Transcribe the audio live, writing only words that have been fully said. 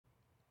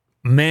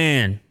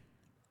Man,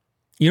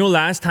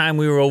 last time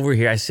we were over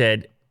here, I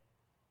said,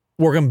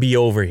 we're going to be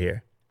over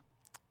here.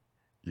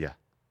 Yeah.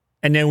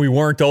 And then we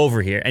weren't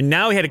over here. And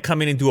now we had to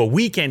come in and do a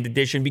weekend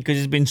edition because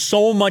there's been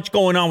so much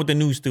going on with the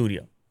new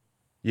studio.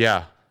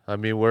 Yeah. I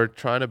mean, we're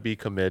trying to be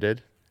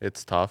committed.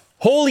 It's tough.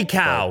 Holy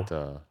cow.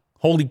 But,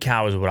 Holy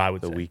cow is what I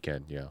would say. the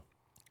weekend, yeah.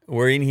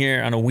 We're in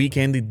here on a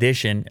weekend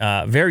edition,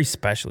 very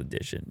special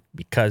edition,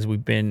 because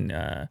we've been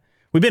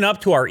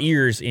up to our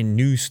ears in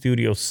new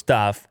studio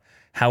stuff.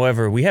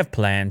 However, we have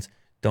plans.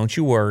 Don't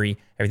you worry.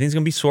 Everything's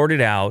going to be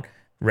sorted out.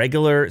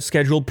 Regular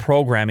scheduled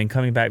programming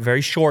coming back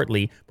very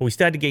shortly. But we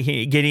still had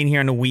to get in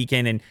here on the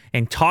weekend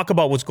and talk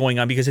about what's going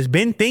on, because there's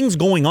been things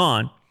going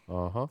on.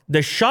 Uh-huh.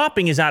 The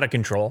shopping is out of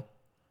control.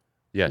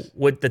 Yes.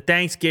 With the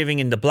Thanksgiving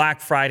and the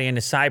Black Friday and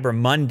the Cyber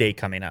Monday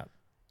coming up.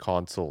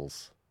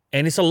 Consoles.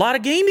 And it's a lot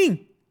of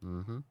gaming.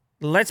 Mm-hmm.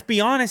 Let's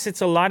be honest, it's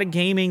a lot of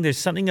gaming. There's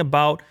something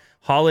about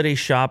holiday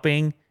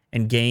shopping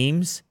and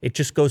games. It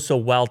just goes so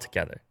well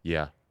together.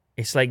 Yeah.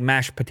 It's like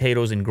mashed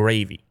potatoes and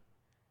gravy.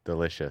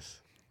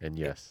 Delicious. And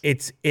yes.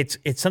 It's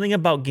something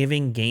about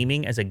giving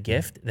gaming as a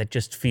gift that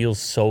just feels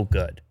so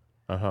good.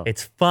 Uh-huh.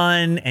 It's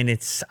fun, and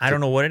I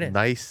don't know what it is.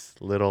 Nice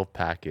little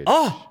package.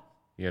 Oh!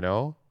 You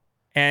know?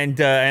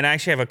 And I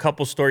actually have a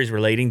couple stories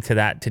relating to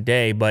that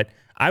today, but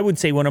I would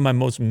say one of my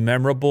most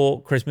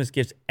memorable Christmas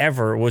gifts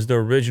ever was the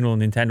original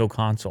Nintendo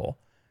console,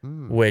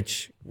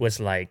 which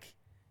was like,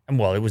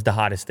 well, it was the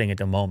hottest thing at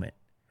the moment.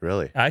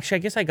 Really? Actually, I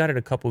guess I got it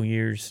a couple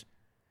years.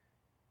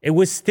 It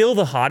was still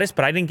the hottest,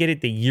 but I didn't get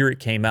it the year it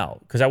came out,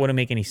 because that wouldn't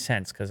make any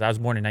sense, because I was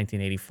born in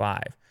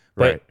 1985.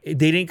 But Right.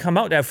 they didn't come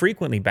out that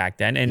frequently back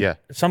then, and Yeah.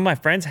 some of my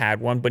friends had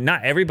one, but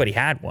not everybody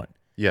had one.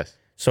 Yes.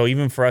 So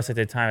even for us at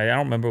the time, I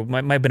don't remember,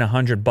 it might have been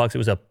 $100. It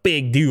was a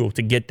big deal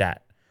to get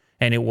that.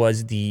 And it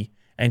was the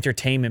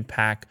entertainment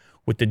pack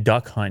with the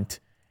duck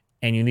hunt.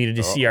 And you needed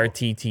a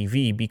CRT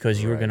TV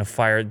because you were going to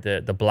fire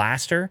the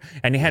blaster.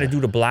 And they had to do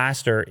the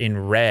blaster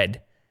in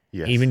red.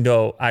 Yes. Even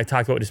though I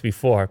talked about this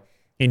before.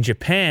 In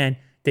Japan,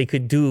 they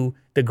could do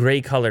the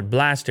gray colored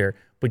blaster.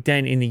 But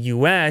then in the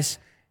US,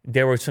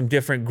 there were some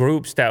different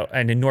groups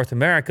and in North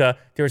America,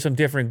 there were some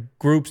different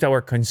groups that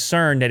were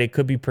concerned that it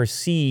could be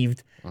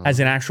perceived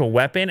as an actual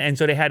weapon. And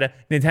so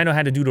Nintendo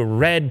had to do the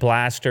red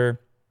blaster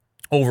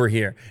over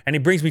here. And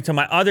it brings me to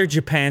my other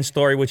Japan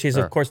story, which is,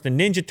 of course, the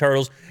Ninja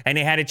Turtles. And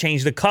they had to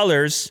change the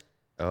colors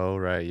Oh,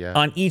 right. Yeah.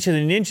 on each of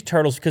the Ninja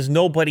Turtles because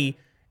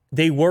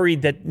they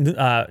worried that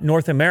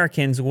North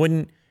Americans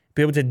wouldn't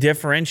be able to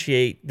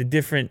differentiate the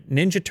different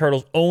Ninja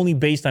Turtles only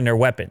based on their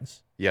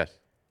weapons. Yes.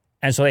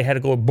 And so they had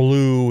to go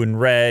blue and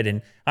red.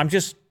 And I'm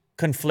just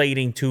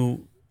conflating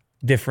two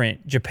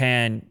different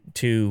Japan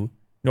to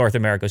North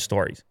America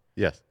stories.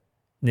 Yes.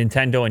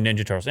 Nintendo and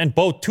Ninja Turtles. And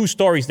both two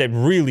stories that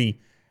really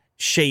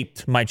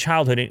shaped my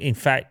childhood. In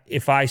fact,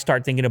 if I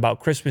start thinking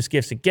about Christmas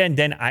gifts again,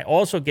 then I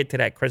also get to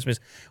that Christmas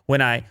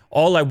when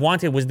all I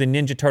wanted was the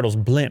Ninja Turtles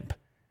blimp.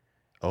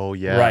 Oh,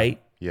 yeah.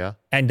 Right? Yeah.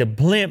 And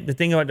the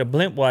thing about the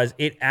blimp was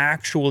it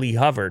actually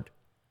hovered.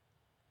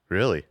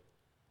 Really?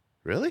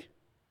 Really?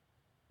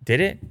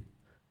 Did it?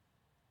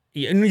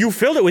 You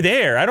filled it with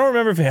air. I don't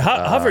remember if it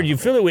hovered. You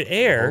filled it with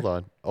air. Hold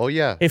on. Oh,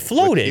 yeah. It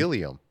floated. With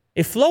helium.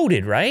 It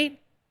floated, right?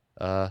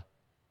 Yeah.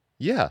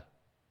 Yeah.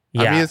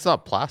 I mean, it's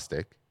not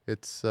plastic.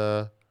 It's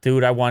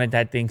Dude, I wanted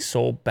that thing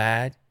so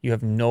bad. You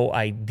have no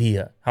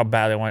idea how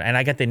bad I wanted it. And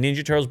I got the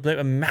Ninja Turtles blimp.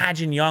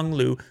 Imagine young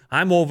Lou.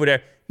 I'm over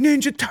there.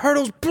 Ninja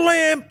Turtles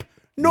blimp.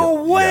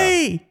 No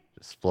way. Yeah.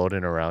 Just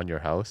floating around your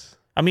house.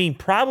 I mean,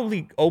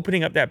 probably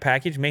opening up that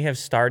package may have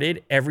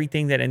started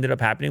everything that ended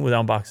up happening with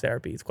Unbox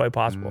Therapy. It's quite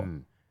possible.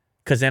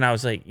 Because then I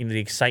was like, the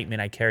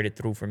excitement, I carried it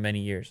through for many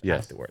years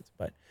afterwards.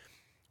 But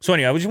so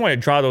anyway, I just want to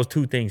draw those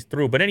two things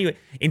through. But anyway,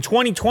 in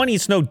 2020,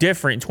 it's no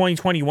different. In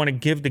 2020, you want to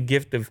give the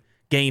gift of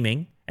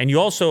gaming. And you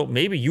also,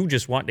 maybe you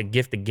just want the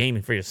gift of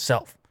gaming for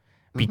yourself.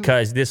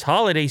 Because this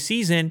holiday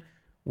season,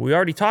 we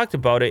already talked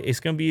about it,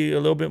 it's going to be a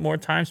little bit more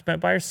time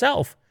spent by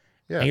yourself.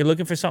 Yeah. And you're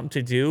looking for something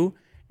to do.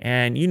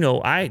 And,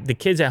 the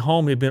kids at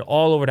home, they've been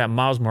all over that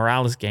Miles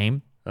Morales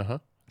game.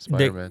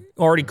 Spider-Man.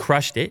 They already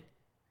crushed it.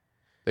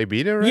 They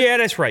beat it, right? Yeah,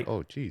 that's right.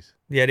 Oh, jeez.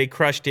 Yeah, they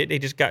crushed it.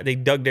 They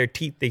dug their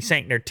teeth. They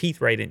sank their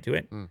teeth right into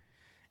it.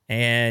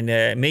 And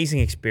amazing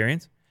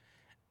experience.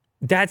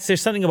 There's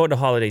something about the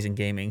holidays in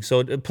gaming.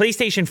 So the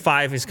PlayStation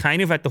 5 is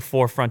kind of at the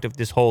forefront of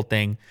this whole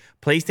thing.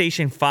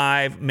 PlayStation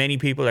 5, many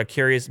people are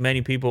curious.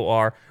 Many people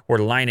were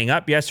lining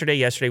up yesterday.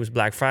 Yesterday was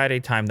Black Friday,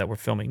 time that we're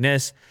filming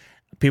this.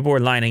 People were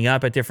lining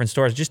up at different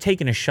stores, just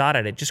taking a shot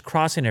at it, just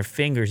crossing their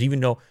fingers, even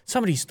though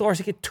some of these stores,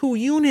 they get 2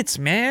 units,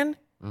 man.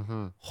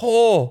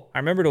 Oh, I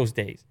remember those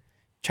days.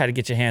 Try to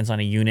get your hands on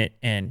a unit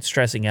and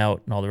stressing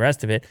out and all the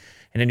rest of it.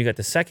 And then you got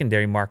the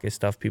secondary market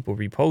stuff, people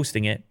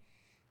reposting it.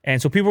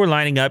 And so people were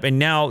lining up. And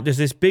now there's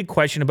this big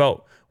question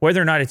about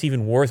whether or not it's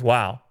even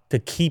worthwhile to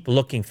keep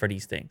looking for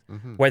these things,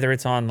 whether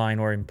it's online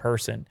or in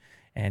person.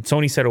 And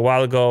Sony said a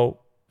while ago,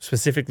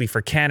 specifically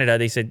for Canada,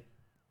 they said,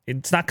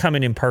 it's not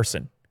coming in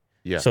person.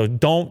 Yeah. So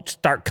don't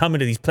start coming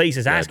to these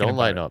places asking don't about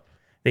line it. up.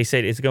 They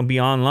said it's going to be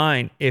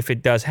online if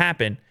it does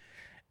happen.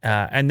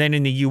 And then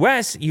in the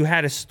U.S., you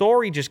had a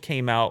story just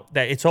came out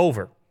that it's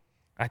over.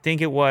 I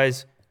think it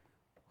was,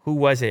 who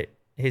was it?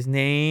 His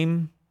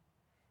name,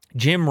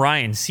 Jim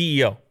Ryan,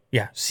 CEO.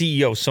 Yeah,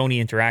 CEO,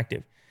 Sony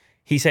Interactive.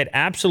 He said,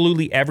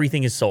 absolutely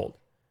everything is sold.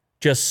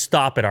 Just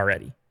stop it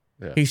already.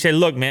 Yeah. He said,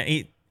 look,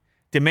 man,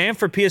 demand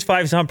for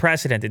PS5 is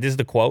unprecedented. This is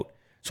the quote.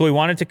 So we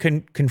wanted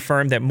to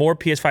confirm that more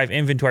PS5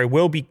 inventory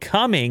will be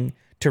coming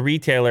to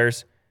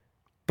retailers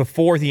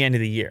before the end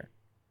of the year.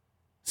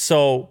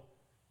 So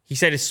he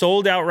said it's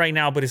sold out right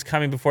now, but it's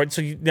coming before.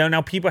 So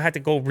now people have to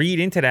go read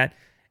into that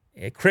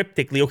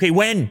cryptically. Okay,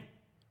 when?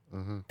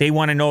 They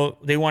want to know.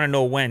 They want to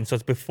know when. So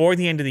it's before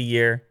the end of the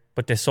year,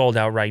 but they're sold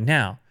out right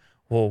now.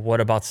 Well,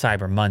 what about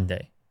Cyber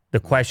Monday?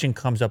 The question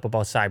comes up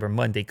about Cyber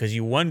Monday because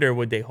you wonder,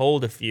 would they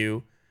hold a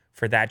few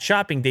for that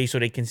shopping day so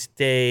they can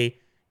stay,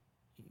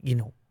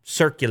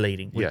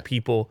 circulating with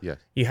people? Yes.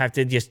 You have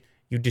to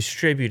you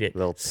distribute it.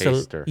 Little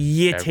taster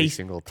every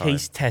single time.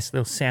 Taste test,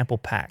 little sample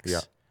packs. Yeah.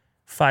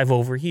 5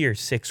 over here,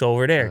 6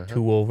 over there,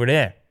 2 over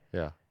there.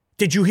 Yeah.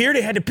 Did you hear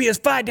they had the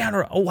PS5 down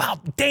there? Oh,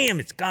 wow, damn,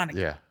 it's gone.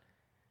 Yeah.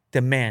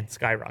 Demand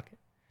skyrocket.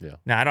 Yeah.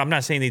 Now, I'm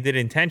not saying they did it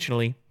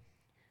intentionally.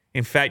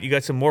 In fact, you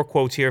got some more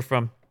quotes here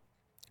from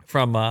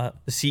the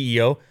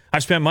CEO.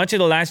 I've spent much of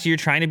the last year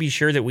trying to be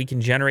sure that we can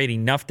generate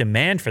enough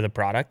demand for the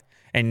product.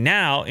 And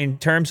now, in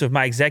terms of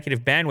my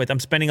executive bandwidth, I'm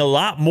spending a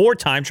lot more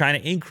time trying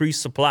to increase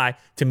supply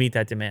to meet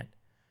that demand.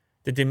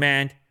 The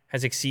demand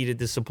has exceeded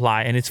the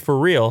supply, and it's for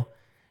real.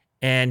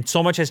 And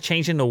so much has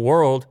changed in the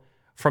world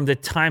from the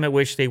time at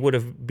which they would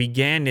have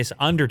began this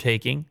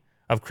undertaking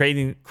of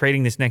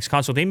creating this next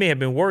console. They may have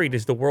been worried,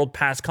 is the world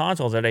past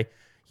consoles? Are they,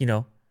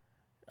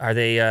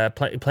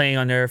 playing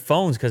on their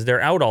phones because they're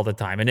out all the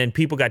time? And then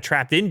people got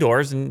trapped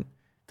indoors and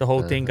the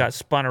whole thing got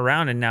spun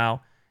around, and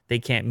now they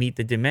can't meet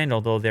the demand,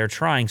 although they're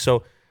trying.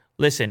 So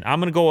listen, I'm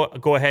going to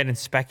go ahead and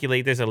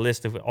speculate. There's a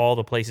list of all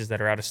the places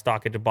that are out of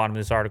stock at the bottom of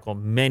this article.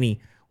 Many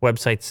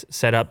websites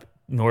set up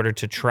in order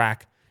to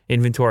track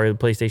inventory of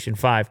the PlayStation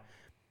 5.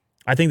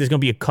 I think there's going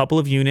to be a couple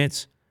of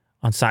units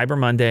on Cyber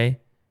Monday,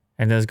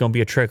 and there's going to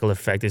be a trickle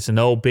effect. It's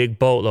no big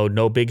boatload,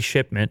 no big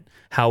shipment.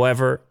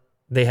 However,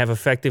 they have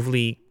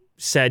effectively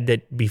said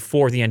that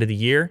before the end of the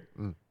year,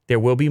 there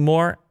will be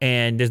more,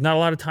 and there's not a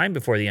lot of time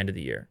before the end of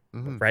the year,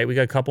 right? We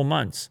got a couple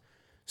months.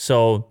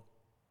 So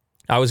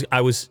I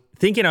was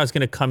thinking I was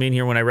going to come in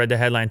here when I read the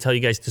headline and tell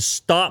you guys to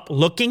stop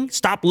looking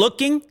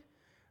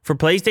for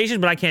PlayStation,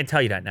 but I can't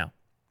tell you that now.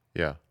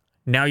 Yeah.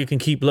 Now you can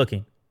keep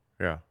looking.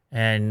 Yeah.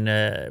 And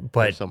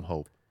but There's some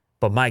hope.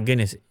 But my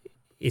goodness,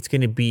 it's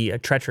going to be a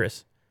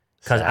treacherous.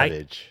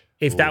 Because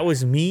if that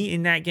was me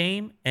in that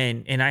game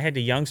and I had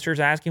the youngsters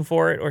asking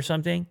for it or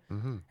something,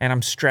 and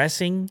I'm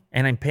stressing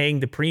and I'm paying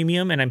the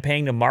premium and I'm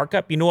paying the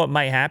markup, you know what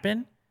might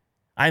happen?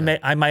 I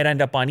might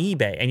end up on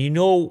eBay. And you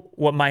know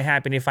what might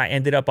happen if I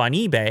ended up on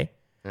eBay?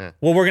 Yeah.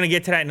 Well, we're going to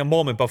get to that in a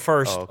moment. But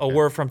first, a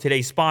word from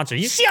today's sponsor.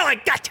 You see how I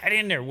got that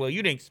in there, Will?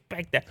 You didn't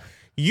expect that.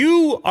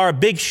 You are a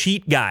big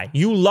sheet guy.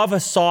 You love a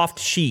soft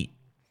sheet.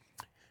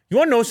 You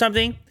want to know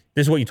something?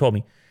 This is what you told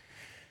me.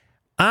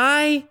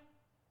 I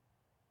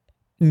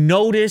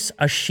notice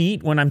a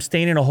sheet when I'm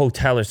staying in a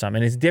hotel or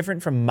something. It's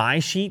different from my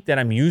sheet that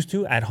I'm used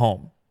to at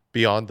home.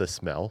 Beyond the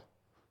smell?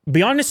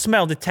 Beyond the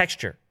smell, the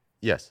texture.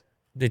 Yes.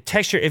 The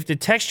texture. If the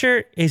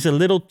texture is a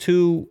little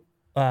too,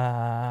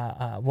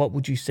 what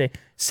would you say,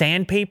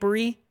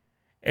 sandpapery?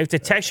 If the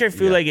texture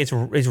feels like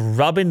it's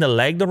rubbing the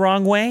leg the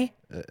wrong way,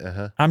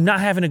 I'm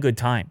not having a good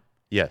time.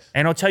 Yes.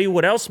 And I'll tell you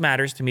what else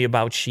matters to me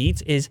about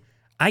sheets is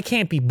I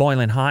can't be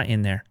boiling hot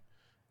in there.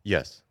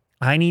 Yes.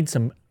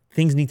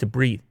 Things need to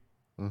breathe.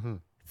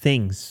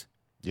 Things.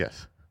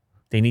 Yes.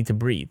 They need to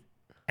breathe.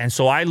 And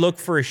so I look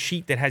for a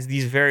sheet that has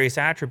these various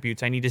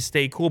attributes. I need to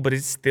stay cool, but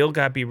it's still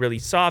got to be really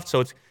soft. So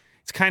it's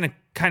kind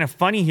of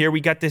funny here.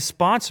 We got this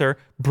sponsor,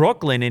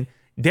 Brooklyn, and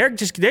they're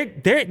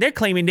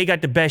claiming they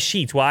got the best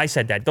sheets. Well, I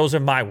said that. Those are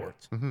my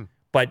words.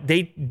 But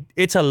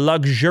it's a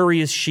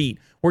luxurious sheet.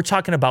 We're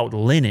talking about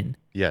linen.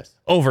 Yes.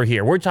 Over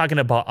here. We're talking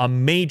about a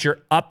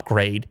major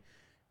upgrade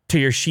to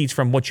your sheets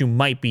from what you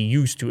might be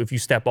used to if you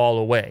step all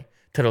the way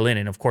to the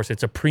linen. Of course,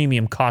 it's a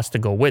premium cost to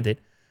go with it.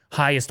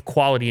 Highest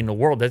quality in the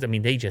world.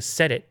 They just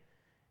said it.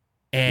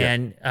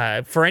 And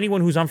for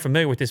anyone who's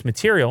unfamiliar with this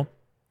material,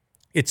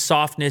 it's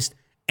softness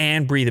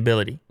and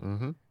breathability.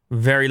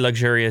 Very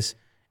luxurious.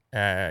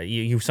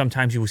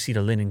 Sometimes you will see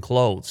the linen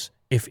clothes.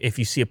 If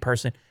you see a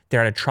person,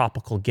 they're at a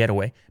tropical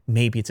getaway.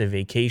 Maybe it's a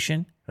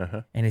vacation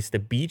and it's the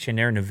beach and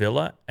they're in a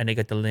villa and they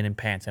got the linen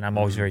pants. And I'm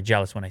always very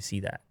jealous when I see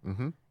that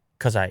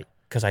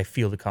because I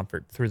feel the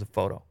comfort through the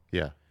photo.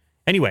 Yeah.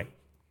 Anyway,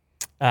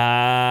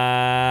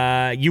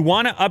 you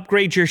want to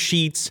upgrade your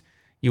sheets.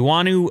 You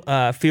want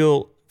to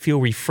feel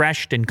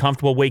refreshed and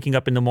comfortable waking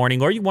up in the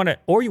morning, or you want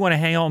to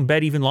hang out in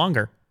bed even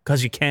longer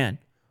because you can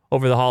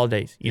over the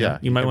holidays. You know,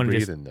 you might want to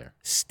just in there.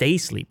 Stay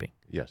sleeping.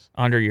 Yes.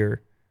 Under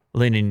your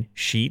linen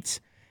sheets.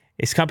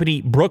 This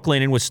company,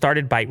 Brooklinen, was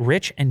started by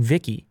Rich and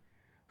Vicky,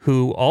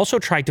 who also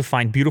tried to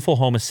find beautiful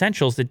home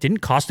essentials that didn't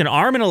cost an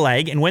arm and a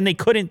leg. And when they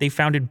couldn't, they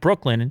founded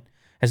Brooklinen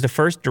as the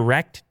first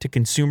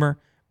direct-to-consumer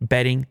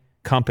bedding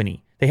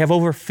company. They have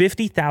over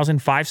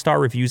 50,000 five-star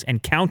reviews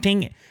and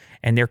counting,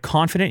 and they're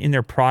confident in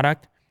their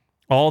product.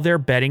 All their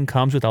bedding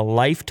comes with a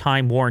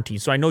lifetime warranty.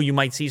 So I know you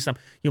might see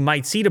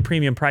the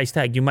premium price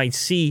tag. You might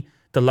see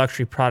the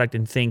luxury product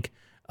and think,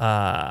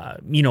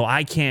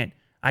 I can't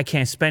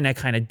spend that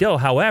kind of dough.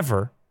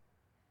 However,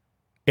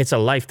 it's a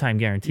lifetime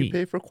guarantee. You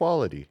pay for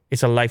quality.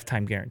 It's a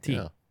lifetime guarantee.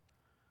 Yeah.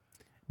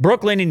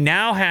 Brooklinen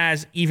now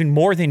has even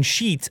more than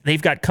sheets.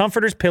 They've got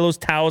comforters, pillows,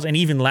 towels, and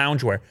even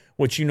loungewear,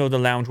 which the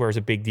loungewear is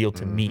a big deal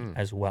to me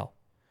as well.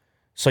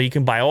 So you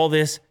can buy all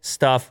this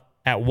stuff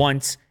at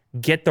once,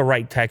 get the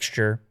right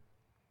texture.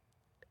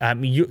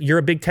 You're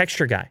a big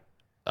texture guy.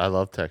 I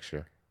love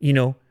texture. You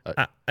don't.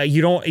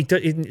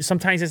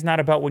 Sometimes it's not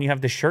about when you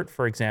have the shirt,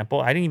 for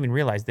example. I didn't even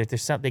realize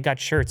that they got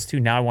shirts too.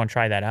 Now I want to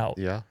try that out.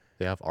 Yeah,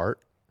 they have art.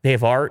 They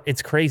have art.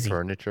 It's crazy.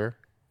 Furniture,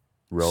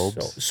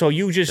 robes. So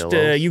you just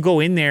you go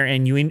in there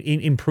and you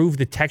improve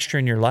the texture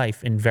in your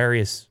life in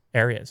various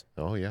areas.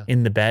 Oh yeah.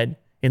 In the bed,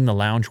 in the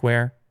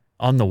loungewear,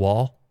 on the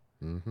wall,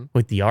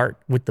 with the art,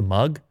 with the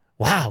mug.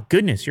 Wow,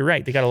 goodness, you're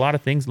right. They got a lot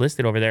of things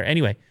listed over there.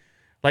 Anyway,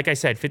 like I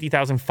said,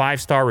 50,000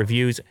 five-star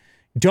reviews.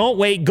 Don't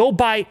wait. Go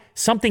buy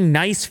something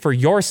nice for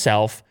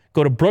yourself.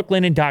 Go to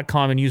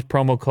brooklinen.com and use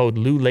promo code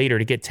LouLater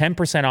to get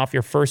 10% off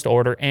your first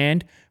order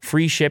and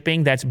free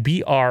shipping. That's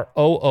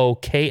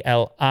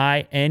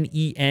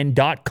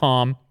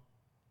BROOKLINEN.com.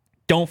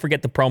 Don't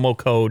forget the promo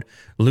code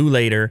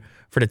LouLater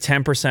for the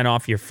 10%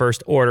 off your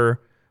first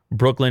order.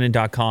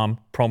 brooklinen.com,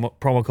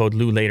 promo code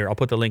LouLater. I'll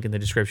put the link in the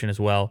description as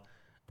well.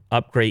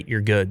 Upgrade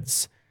your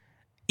goods.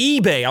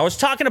 eBay. I was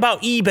talking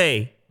about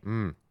eBay.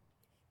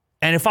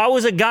 And if I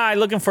was a guy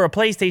looking for a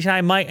PlayStation,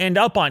 I might end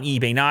up on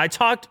eBay. Now, I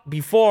talked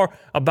before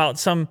about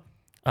some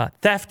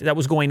theft that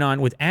was going on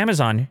with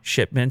Amazon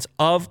shipments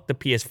of the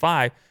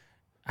PS5.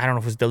 I don't know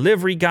if it was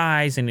delivery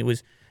guys, and it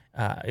was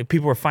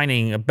people were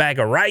finding a bag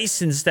of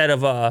rice instead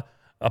of a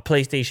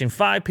PlayStation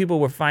 5. People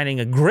were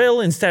finding a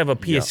grill instead of a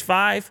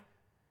PS5.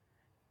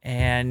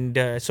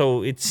 And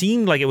so it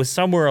seemed like it was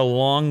somewhere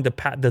along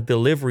the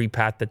delivery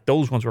path that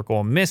those ones were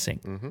going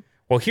missing.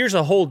 Well, here's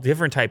a whole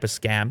different type of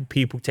scam.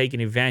 People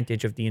taking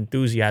advantage of the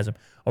enthusiasm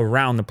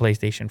around the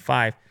PlayStation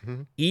 5.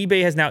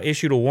 eBay has now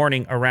issued a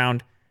warning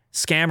around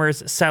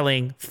scammers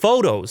selling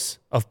photos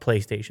of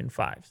PlayStation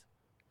 5s.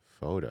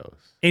 Photos?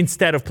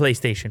 Instead of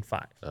PlayStation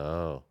 5.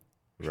 Oh,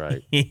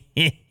 right.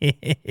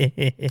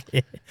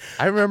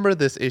 I remember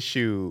this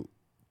issue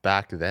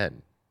back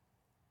then.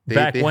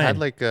 They when? had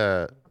like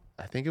I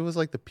think it was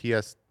like the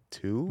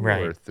PS2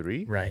 or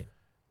 3. Right.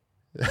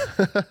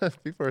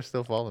 People are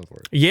still falling for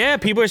it. Yeah,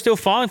 people are still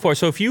falling for it.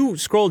 So if you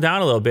scroll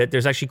down a little bit,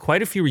 there's actually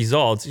quite a few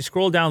results. You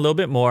scroll down a little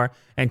bit more,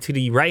 and to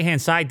the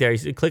right-hand side there,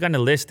 you click on the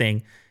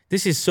listing.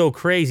 This is so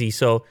crazy.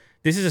 So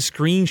this is a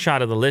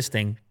screenshot of the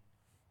listing.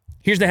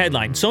 Here's the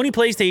headline. Sony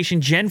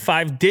PlayStation Gen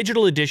 5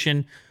 Digital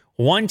Edition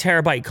 1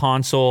 terabyte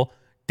console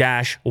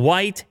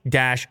white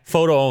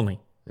photo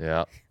only.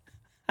 Yeah,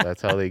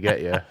 that's how they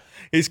get you.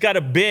 It's got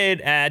a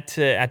bid at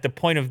the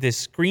point of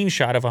this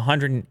screenshot of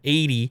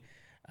 180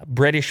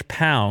 British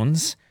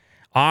pounds.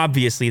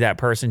 Obviously, that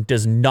person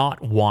does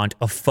not want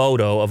a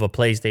photo of a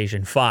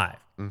PlayStation 5.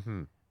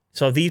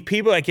 So these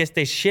people, I guess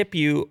they ship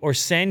you or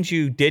send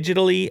you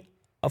digitally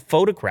a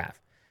photograph.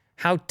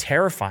 How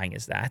terrifying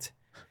is that?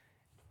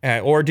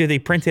 Or do they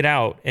print it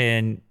out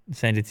and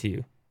send it to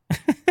you?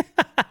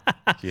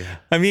 Yeah.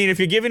 I mean, if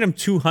you're giving them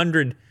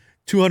 $200,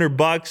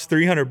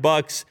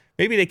 $300,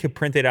 maybe they could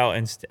print it out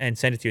and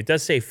send it to you. It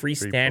does say free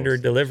standard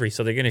postage. delivery,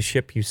 so they're going to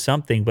ship you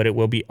something, but it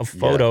will be a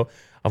photo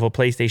of a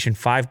PlayStation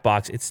 5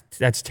 box.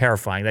 That's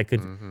terrifying.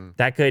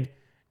 That could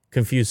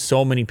confuse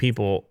so many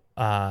people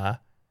that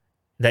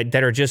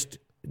are just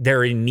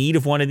they're in need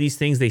of one of these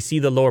things. They see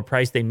the lower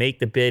price, they make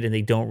the bid, and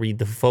they don't read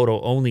the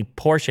photo only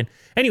portion.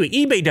 Anyway,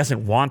 eBay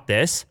doesn't want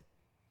this.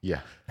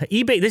 Yeah.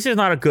 This is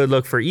not a good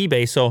look for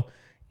eBay, so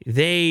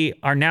they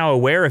are now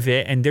aware of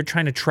it, and they're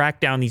trying to track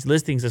down these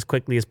listings as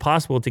quickly as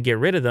possible to get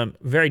rid of them.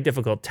 Very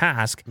difficult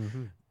task,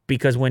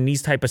 because when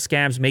these type of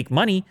scams make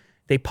money,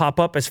 they pop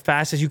up as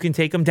fast as you can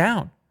take them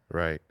down.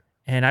 Right.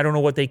 And I don't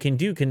know what they can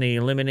do. Can they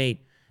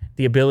eliminate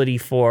the ability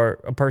for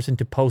a person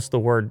to post the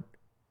word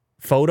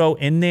photo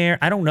in there?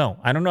 I don't know.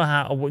 I don't know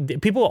how.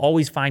 People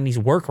always find these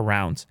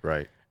workarounds.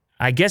 Right.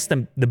 I guess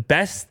the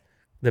best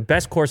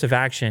course of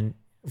action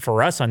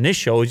for us on this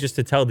show is just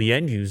to tell the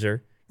end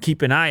user,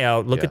 keep an eye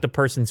out, look at the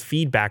person's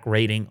feedback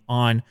rating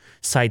on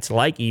sites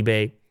like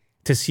eBay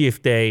to see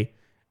if they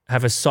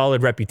have a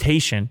solid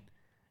reputation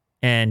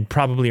and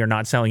probably are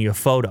not selling you a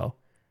photo.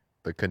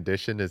 The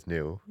condition is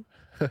new.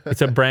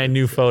 It's a brand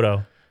new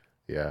photo.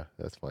 Yeah,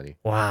 that's funny.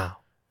 Wow.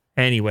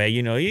 Anyway,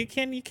 you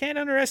can't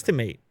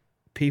underestimate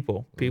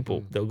people.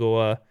 They'll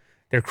go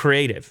they're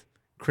creative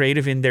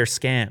in their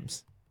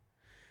scams.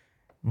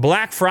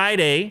 Black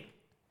Friday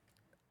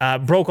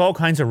broke all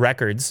kinds of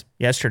records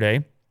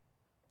yesterday.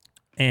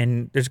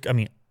 And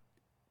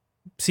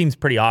seems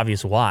pretty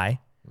obvious why.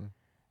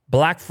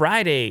 Black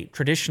Friday,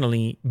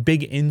 traditionally,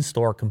 big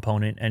in-store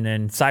component, and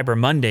then Cyber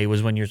Monday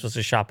was when you're supposed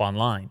to shop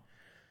online.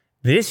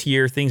 This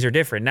year, things are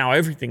different. Now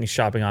everything is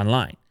shopping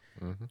online.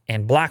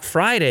 And Black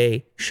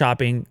Friday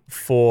shopping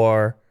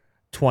for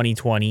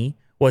 2020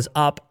 was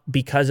up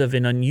because of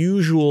an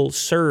unusual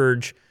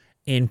surge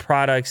in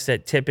products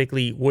that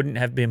typically wouldn't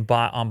have been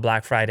bought on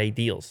Black Friday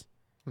deals.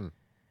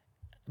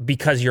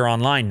 Because you're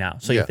online now.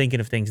 So you're thinking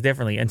of things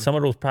differently. And some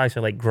of those products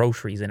are like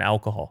groceries and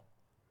alcohol.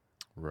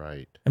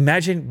 Right.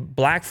 Imagine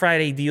Black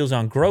Friday deals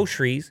on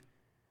groceries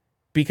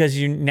because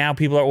now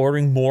people are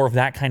ordering more of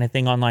that kind of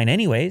thing online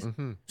anyways.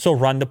 So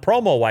run the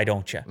promo, why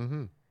don't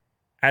you?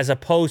 As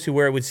opposed to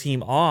where it would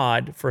seem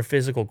odd for a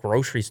physical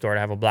grocery store to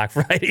have a Black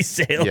Friday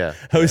sale. Yeah.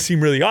 That would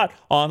seem really odd.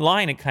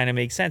 Online, it kind of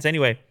makes sense.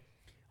 Anyway,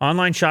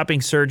 online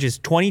shopping surges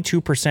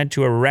 22%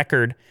 to a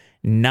record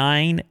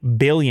 $9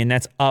 billion.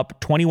 That's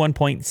up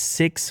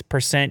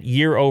 21.6%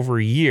 year over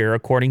year,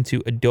 according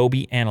to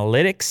Adobe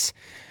Analytics.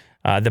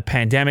 The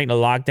pandemic, the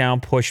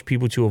lockdown pushed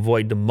people to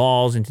avoid the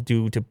malls and to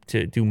do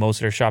most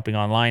of their shopping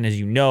online, as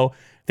you know.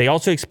 They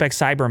also expect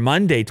Cyber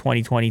Monday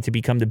 2020 to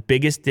become the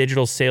biggest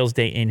digital sales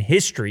day in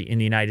history in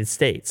the United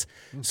States.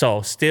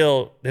 So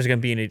still, there's going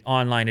to be an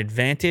online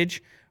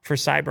advantage for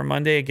Cyber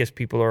Monday. I guess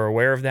people are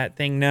aware of that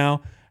thing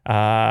now.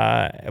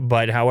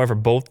 But however,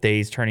 both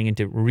days turning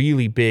into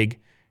really big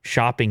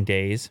shopping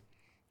days.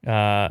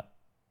 The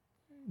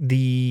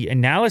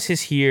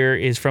analysis here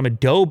is from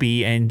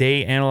Adobe, and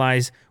they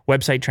analyze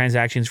website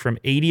transactions from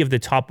 80 of the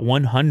top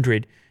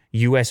 100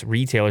 U.S.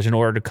 retailers in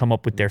order to come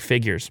up with their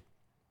figures.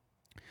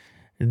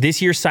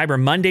 This year's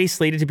Cyber Monday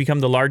slated to become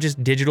the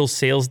largest digital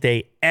sales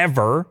day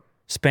ever,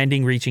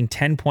 spending reaching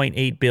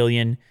 $10.8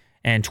 billion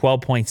and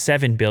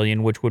 $12.7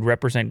 billion, which would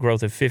represent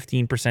growth of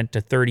 15%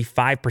 to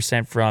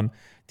 35% from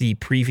the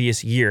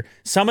previous year.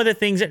 Some of the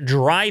things that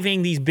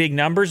driving these big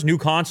numbers, new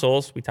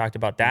consoles, we talked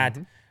about that.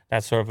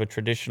 That's sort of a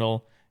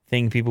traditional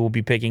thing people will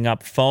be picking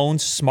up.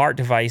 Phones, smart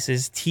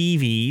devices,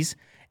 TVs,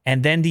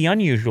 and then the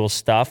unusual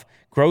stuff,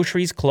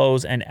 groceries,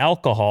 clothes, and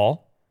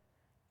alcohol.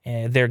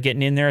 They're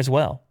getting in there as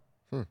well.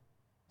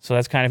 So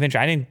that's kind of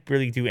interesting. I didn't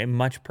really do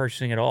much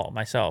purchasing at all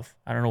myself.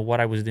 I don't know what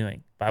I was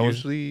doing. But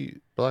Usually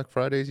Black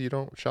Fridays you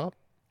don't shop?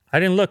 I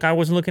didn't look. I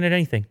wasn't looking at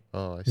anything.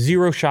 Oh, I see.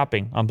 Zero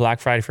shopping on Black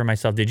Friday for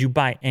myself. Did you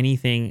buy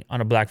anything on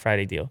a Black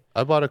Friday deal?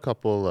 I bought a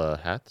couple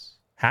hats.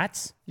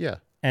 Hats? Yeah.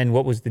 And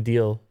what was the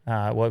deal?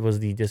 What was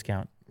the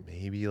discount?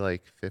 Maybe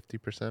like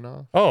 50%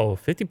 off. Oh,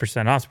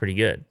 50% off is pretty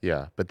good.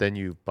 Yeah, but then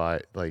you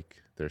buy like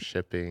their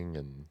shipping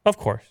and Of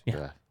course.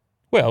 Yeah.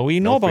 Well, we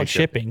know about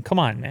shipping. Come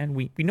on, man.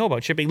 We know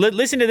about shipping.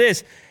 Listen to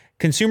this.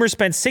 Consumers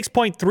spent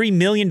 $6.3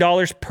 million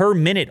per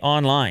minute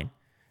online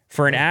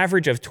for an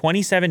average of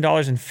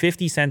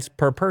 $27.50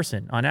 per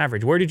person on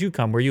average. Where did you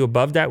come? Were you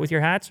above that with your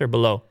hats or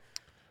below?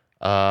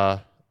 Around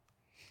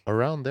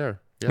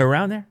there. Yeah.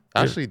 Around there?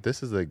 Actually,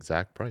 this is the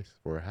exact price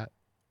for a hat.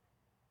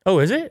 Oh,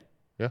 is it?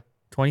 Yeah.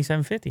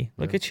 $27.50.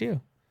 Look at you.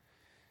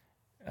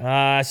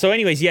 So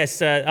anyways,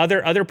 yes,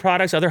 other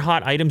products, other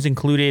hot items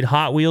included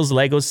Hot Wheels,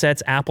 Lego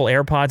sets, Apple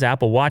AirPods,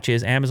 Apple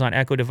Watches, Amazon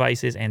Echo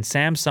devices, and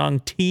Samsung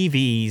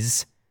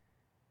TVs.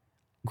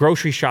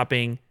 Grocery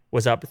shopping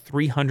was up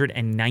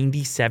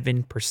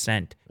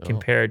 397%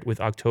 compared with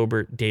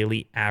October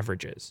daily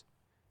averages.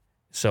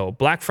 So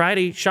Black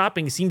Friday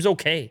shopping seems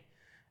okay.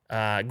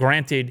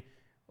 Granted,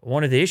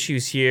 one of the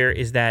issues here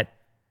is that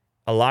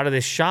a lot of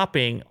this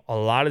shopping, a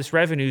lot of this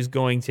revenue is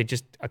going to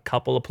just a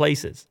couple of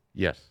places.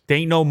 Yes. There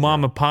ain't no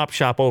mom and pop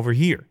shop over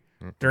here.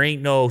 There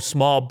ain't no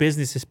small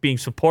businesses being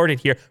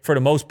supported here for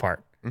the most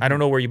part. I don't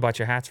know where you bought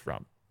your hats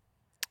from.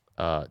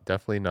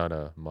 Definitely not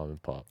a mom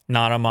and pop.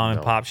 Not a mom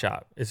and pop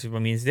shop. It's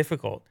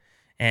difficult.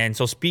 And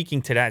so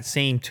speaking to that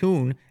same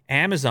tune,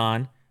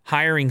 Amazon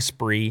hiring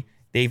spree,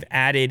 they've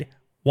added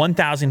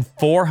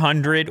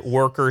 1,400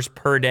 workers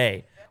per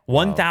day.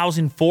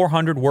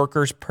 1,400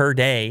 workers per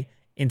day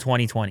in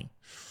 2020.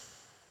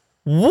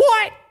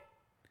 What?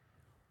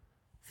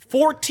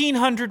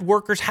 1,400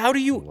 workers. How do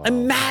you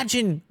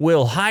imagine,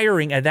 Will,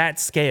 hiring at that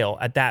scale,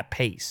 at that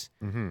pace?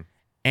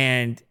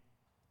 And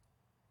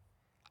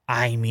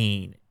I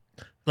mean,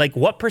 like,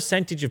 what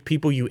percentage of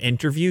people you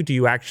interview do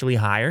you actually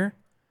hire?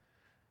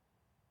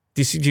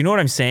 Do you know what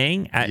I'm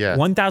saying? At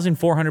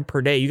 1,400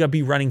 per day, you got to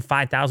be running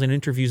 5,000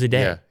 interviews a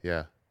day.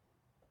 Yeah.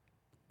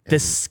 The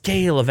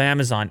scale of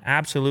Amazon,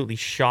 absolutely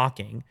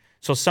shocking.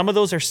 So some of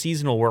those are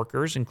seasonal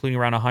workers, including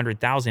around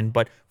 100,000,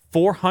 but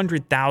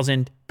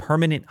 400,000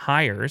 permanent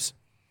hires.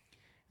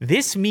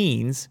 This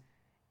means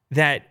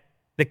that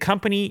the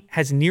company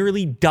has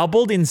nearly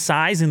doubled in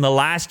size in the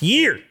last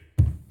year.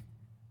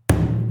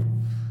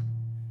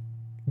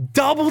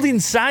 Doubled in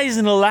size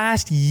in the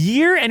last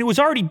year, and it was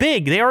already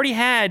big. They already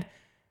had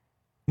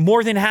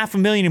more than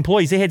 500,000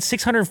 employees. They had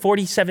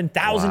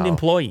 647,000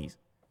 employees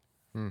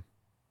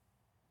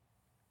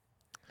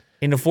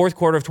in the fourth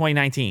quarter of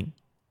 2019.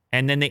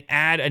 And then they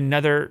add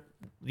another,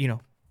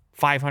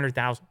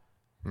 500,000.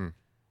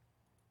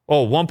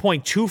 Oh,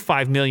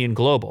 1.25 million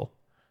global.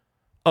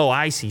 Oh,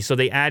 I see. So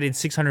they added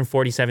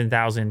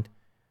 647,000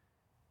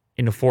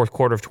 in the fourth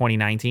quarter of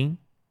 2019.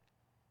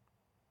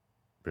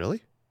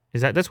 Really?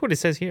 That's what it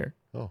says here.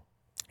 Oh.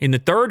 In the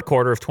third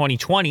quarter of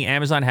 2020,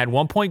 Amazon had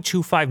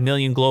 1.25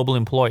 million global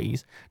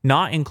employees,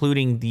 not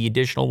including the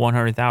additional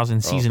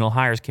 100,000 seasonal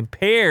hires,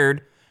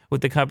 compared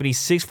with the company's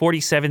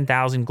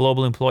 647,000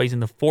 global employees in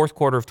the fourth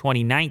quarter of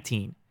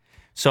 2019.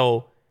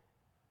 So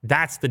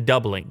that's the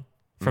doubling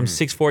from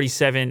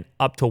 647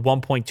 up to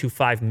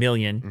 1.25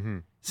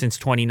 million since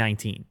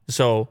 2019.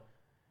 So,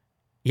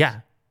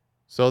 yeah.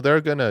 So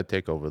they're going to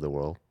take over the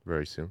world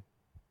very soon.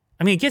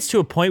 I mean, it gets to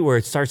a point where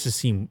it starts to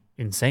seem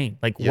insane.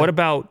 Like, what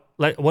about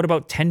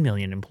 10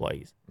 million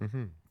employees?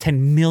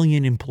 10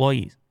 million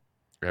employees.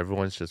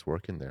 Everyone's just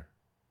working there.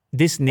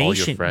 This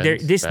nation,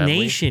 friends, this family.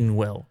 nation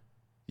will.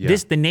 Yeah.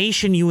 The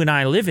nation you and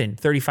I live in,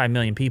 35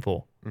 million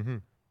people.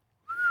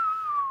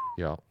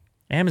 Yeah.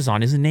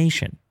 Amazon is a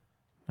nation.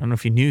 I don't know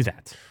if you knew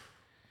that.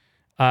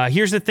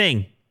 Here's the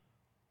thing.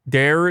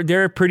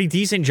 They're pretty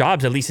decent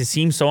jobs, at least it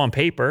seems so on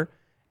paper.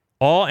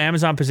 All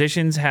Amazon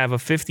positions have a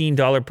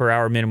 $15 per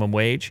hour minimum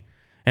wage,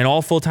 and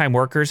all full-time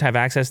workers have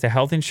access to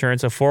health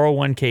insurance, a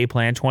 401k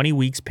plan, 20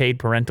 weeks paid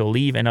parental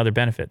leave, and other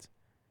benefits.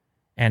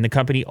 And the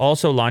company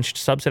also launched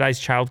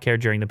subsidized childcare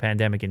during the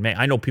pandemic in May.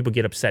 I know people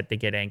get upset, they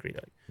get angry.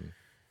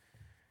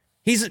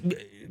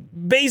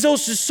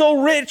 Bezos is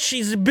so rich,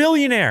 he's a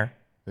billionaire.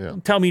 Yeah.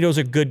 Don't tell me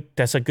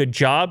that's a good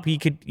job. He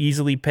could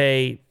easily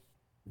pay,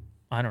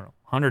 I don't know,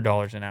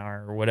 $100 an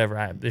hour or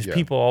whatever. There's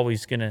people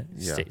always going to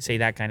say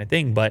that kind of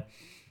thing, but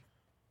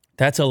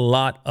that's a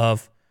lot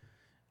of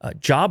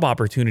job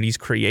opportunities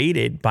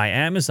created by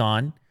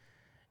Amazon.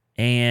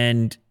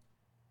 And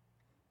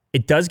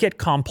it does get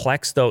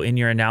complex, though, in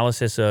your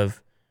analysis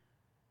of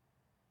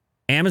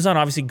Amazon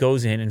obviously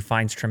goes in and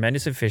finds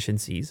tremendous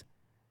efficiencies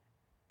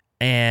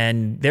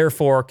and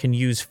therefore can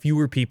use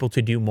fewer people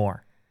to do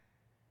more.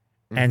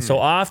 And so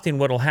often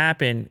what will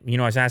happen,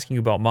 I was asking you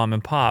about mom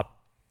and pop.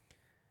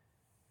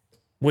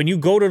 When you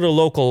go to the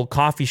local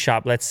coffee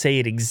shop, let's say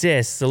it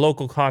exists, the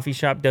local coffee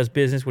shop does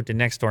business with the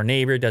next door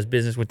neighbor, does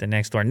business with the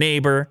next door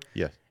neighbor.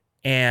 Yes.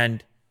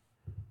 And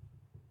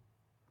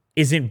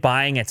isn't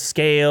buying at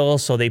scale,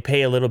 so they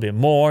pay a little bit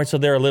more, so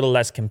they're a little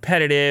less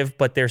competitive,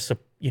 but there's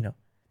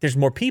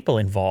more people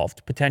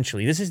involved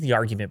potentially. This is the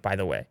argument, by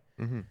the way.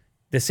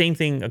 The same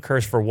thing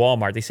occurs for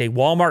Walmart. They say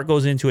Walmart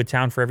goes into a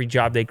town for every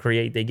job they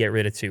create, they get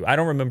rid of 2. I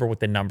don't remember what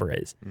the number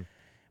is.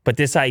 But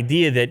this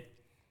idea that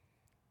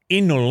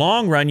in the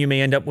long run, you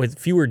may end up with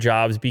fewer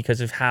jobs because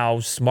of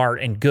how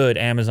smart and good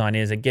Amazon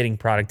is at getting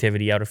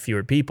productivity out of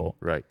fewer people.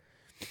 Right.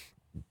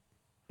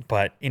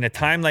 But in a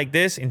time like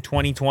this, in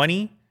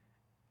 2020,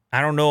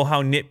 I don't know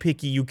how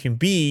nitpicky you can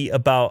be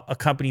about a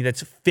company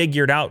that's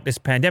figured out this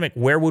pandemic.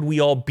 Where would we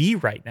all be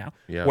right now?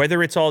 Yeah.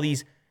 Whether it's all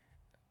these,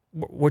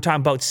 we're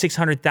talking about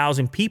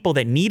 600,000 people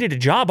that needed a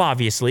job,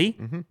 obviously,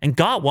 and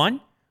got one.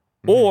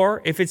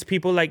 Or if it's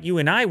people like you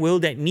and I, Will,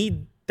 that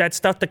need that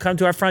stuff to come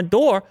to our front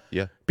door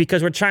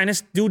because we're trying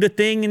to do the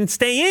thing and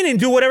stay in and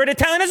do whatever they're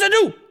telling us to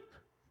do.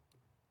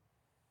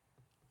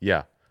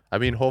 Yeah. I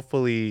mean,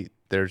 hopefully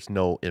there's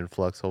no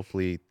influx.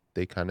 Hopefully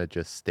they kind of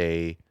just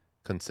stay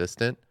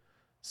consistent.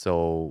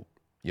 So,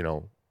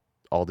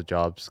 all the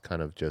jobs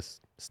kind of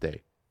just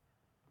stay.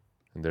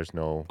 And there's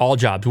no... All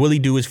jobs. Willie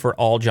Do is for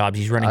all jobs.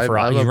 He's running for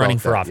office.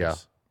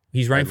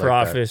 He's running for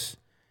office.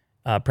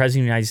 President of the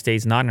United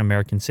States, not an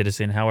American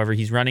citizen. However,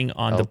 he's running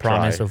on the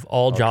promise of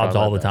all jobs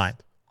all the time.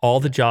 All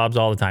the jobs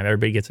all the time.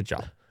 Everybody gets a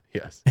job.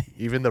 Yes.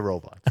 Even the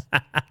robots.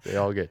 They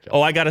all get jobs.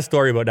 Oh, I got a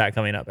story about that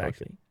coming up,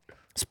 actually.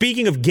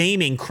 Speaking of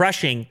gaming,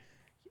 crushing,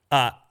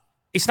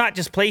 it's not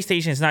just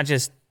PlayStation. It's not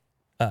just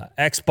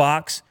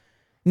Xbox.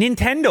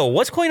 Nintendo.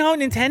 What's going on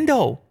with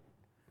Nintendo?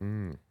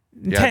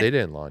 Yeah, they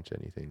didn't launch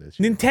anything this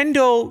year.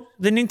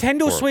 The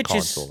Nintendo Switch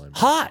is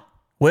hot.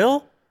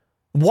 Will,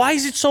 why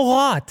is it so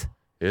hot?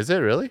 Is it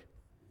really?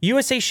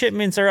 USA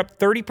shipments are up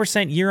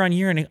 30% year on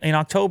year in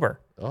October.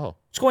 Oh.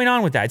 What's going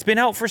on with that? It's been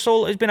out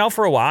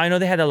for a while. I know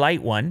they had a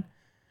light one.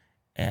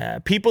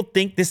 People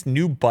think this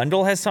new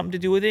bundle has something to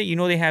do with it.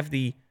 They have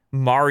the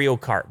Mario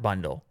Kart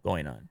bundle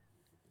going on.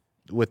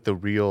 With the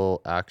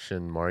real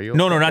action Mario?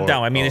 No, not that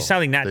one. I mean, it's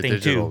selling that thing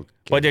too.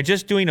 game. But they're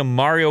just doing a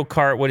Mario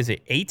Kart, what is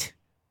it, 8?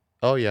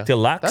 Oh, yeah.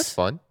 Deluxe? That's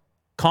fun.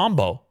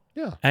 Combo.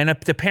 Yeah. And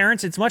the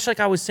parents, it's much like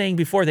I was saying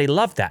before, they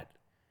love that.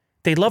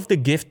 They love the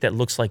gift that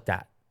looks like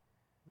that.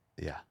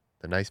 Yeah.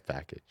 The nice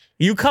package.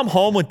 You come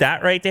home with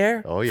that right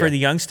there for the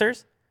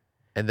youngsters?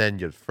 And then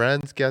your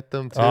friends get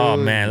them too. Oh,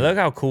 man. Look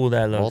how cool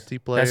that looks.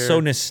 Multiplayer. That's so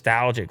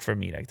nostalgic for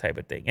me, that type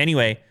of thing.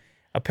 Anyway,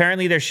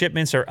 apparently their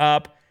shipments are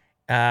up.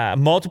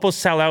 Multiple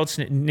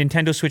sellouts.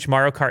 Nintendo Switch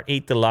Mario Kart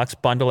 8 Deluxe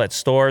bundle at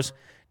stores.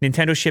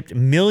 Nintendo shipped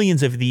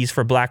millions of these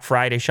for Black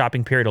Friday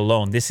shopping period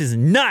alone. This is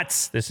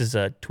nuts. This is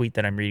a tweet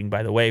that I'm reading,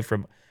 by the way,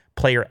 from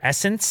Player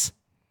Essence.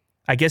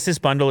 I guess this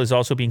bundle is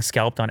also being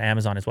scalped on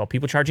Amazon as well.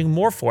 People charging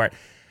more for it.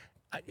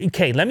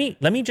 Okay, let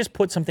me just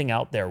put something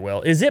out there,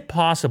 Will. Is it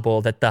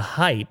possible that the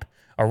hype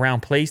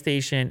around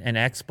PlayStation and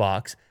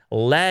Xbox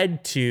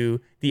led to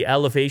the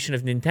elevation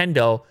of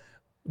Nintendo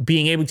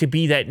being able to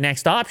be that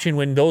next option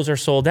when those are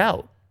sold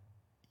out?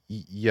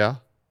 Yeah.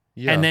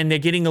 And then they're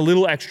getting a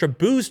little extra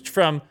boost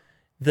from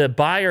the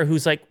buyer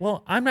who's like,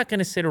 well, I'm not going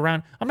to sit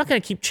around. I'm not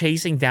going to keep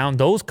chasing down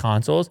those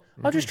consoles.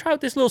 I'll just try out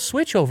this little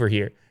Switch over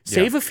here.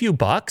 Save a few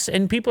bucks,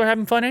 and people are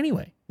having fun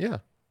anyway. Yeah.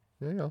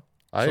 Yeah.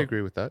 I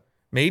agree with that.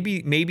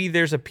 Maybe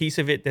there's a piece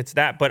of it that's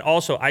that. But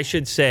also, I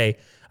should say,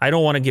 I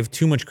don't want to give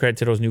too much credit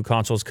to those new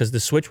consoles because the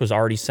Switch was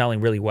already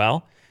selling really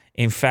well.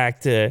 In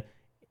fact,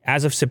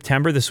 as of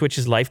September, the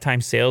Switch's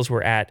lifetime sales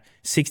were at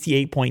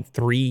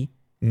 68.3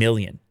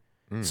 million.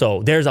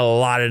 So there's a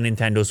lot of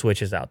Nintendo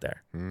Switches out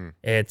there.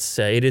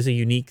 It is a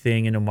unique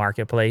thing in the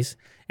marketplace,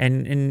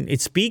 and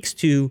it speaks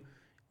to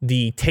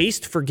the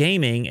taste for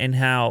gaming and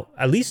how,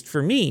 at least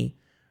for me,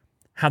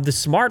 how the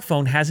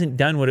smartphone hasn't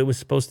done what it was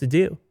supposed to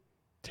do.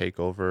 Take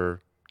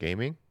over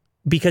gaming?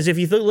 Because if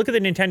you look at the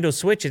Nintendo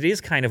Switch, it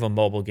is kind of a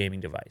mobile gaming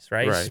device,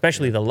 right?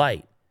 Especially the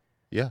Lite.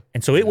 Yeah.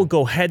 And so it will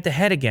go head to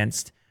head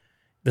against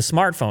the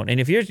smartphone. And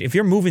if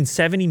you're moving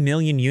 70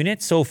 million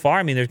units so far,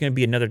 I mean, there's going to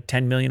be another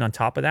 10 million on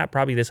top of that,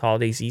 probably this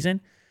holiday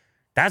season.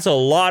 That's a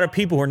lot of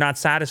people who are not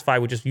satisfied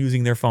with just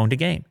using their phone to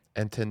game.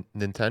 And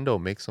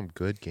Nintendo makes some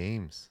good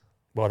games.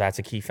 Well, that's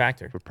a key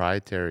factor.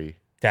 Proprietary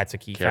That's a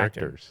key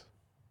factor. characters.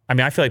 I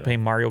mean, I feel like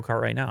playing Mario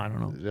Kart right now. I don't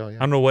know. Yeah. I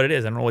don't know what it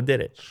is. I don't know what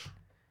did it.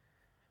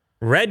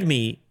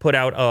 Redmi put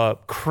out a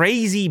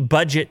crazy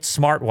budget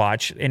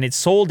smartwatch, and it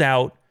sold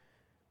out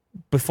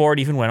before it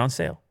even went on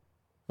sale.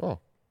 Oh.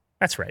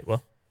 That's right.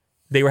 Well,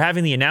 they were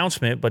having the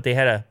announcement, but they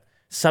had a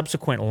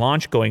subsequent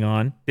launch going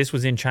on. This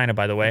was in China,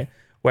 by the way.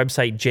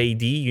 Website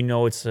JD, you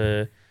know, it's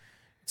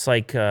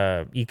like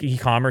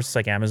e-commerce. It's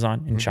like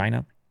Amazon in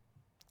China.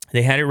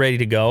 They had it ready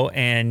to go,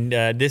 and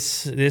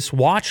this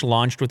watch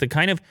launched with a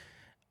kind of,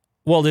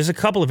 well, there's a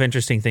couple of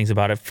interesting things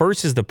about it.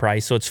 First is the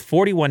price. So it's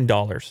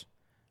 $41.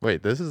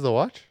 Wait, this is the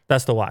watch?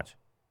 That's the watch.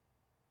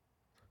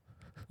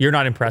 You're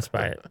not impressed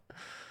by it.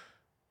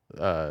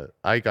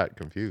 I got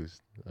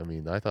confused. I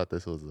mean, I thought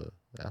this was the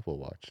Apple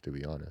Watch, to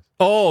be honest.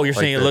 Oh, you're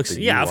Like saying it looks...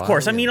 the Yeah, of UI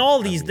course. I mean,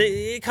 all these...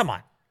 come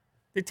on.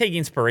 They take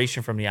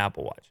inspiration from the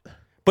Apple Watch.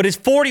 But it's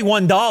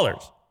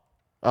 $41.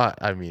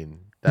 I mean...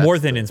 That's More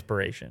than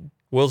inspiration.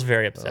 Will's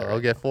very upset. I'll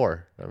get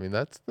 4. I mean,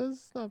 that's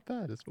not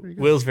bad. It's pretty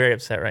good. Will's very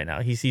upset right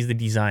now. He sees the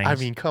designs. I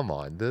mean, come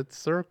on. The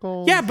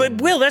circles. Yeah,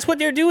 but Will, that's what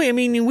they're doing. I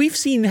mean, we've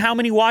seen how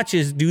many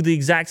watches do the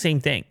exact same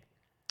thing.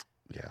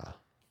 Yeah.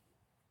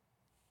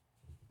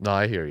 No,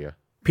 I hear you.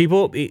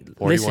 People...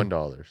 $41.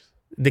 Listen,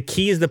 the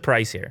key is the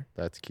price here.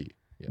 That's key.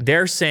 Yeah.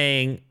 They're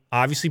saying,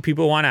 obviously,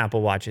 people want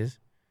Apple Watches.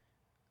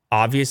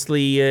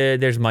 Obviously,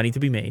 there's money to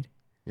be made.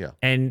 Yeah.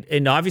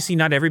 And obviously,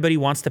 not everybody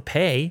wants to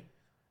pay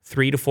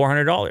 $300 to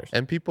 $400.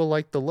 And people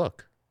like the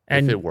look.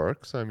 And if it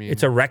works, I mean...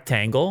 It's a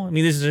rectangle. I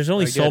mean, there's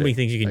only so many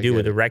things you can do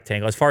with a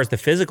rectangle. As far as the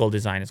physical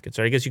design is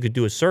concerned, I guess you could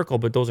do a circle,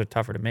 but those are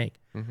tougher to make.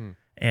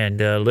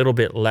 And a little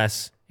bit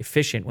less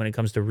efficient when it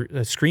comes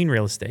to screen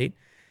real estate.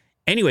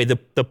 Anyway,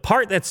 the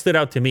part that stood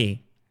out to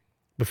me,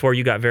 before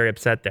you got very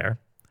upset there,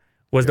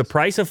 was the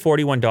price of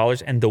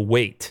 $41 and the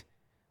weight.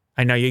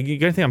 I know you're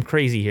going to think I'm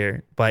crazy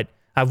here, but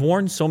I've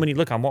worn so many...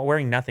 Look, I'm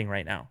wearing nothing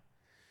right now.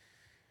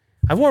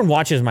 I've worn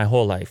watches my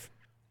whole life.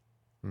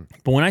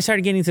 But when I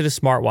started getting into the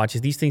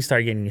smartwatches, these things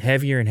started getting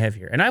heavier and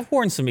heavier. And I've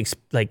worn some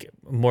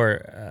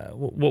more,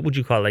 what would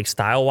you call it, like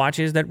style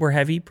watches that were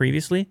heavy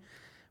previously.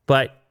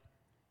 But,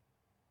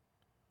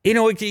 you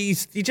know, you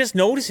just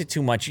notice it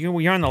too much. You know,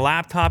 when you're on the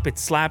laptop,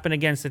 it's slapping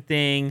against the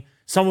thing.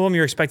 Some of them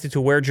you're expected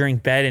to wear during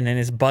bed, and then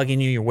it's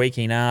bugging you. You're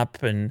waking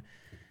up. And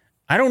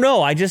I don't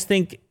know. I just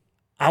think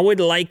I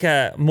would like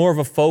more of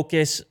a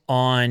focus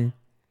on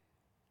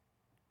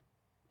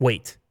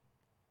weight.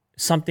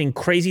 Something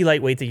crazy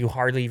lightweight that you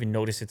hardly even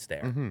notice it's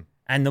there.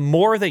 And the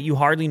more that you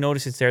hardly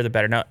notice it's there, the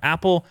better. Now,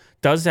 Apple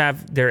does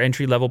have their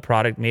entry-level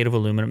product made of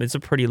aluminum. It's a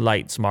pretty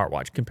light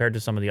smartwatch compared to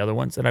some of the other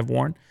ones that I've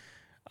worn.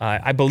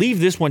 I believe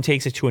this one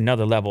takes it to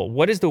another level.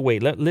 What is the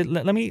weight? Let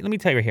me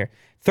tell you right here.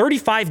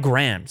 35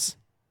 grams.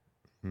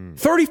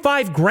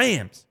 35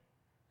 grams.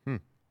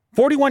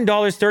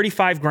 $41,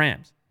 35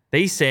 grams.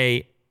 They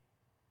say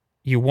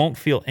you won't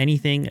feel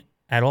anything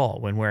at all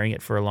when wearing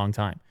it for a long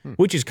time,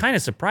 which is kind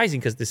of surprising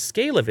because the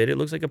scale of it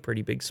looks like a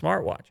pretty big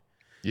smartwatch.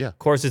 Yeah. Of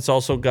course, it's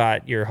also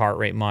got your heart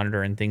rate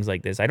monitor and things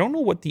like this. I don't know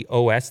what the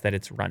OS that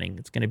it's running.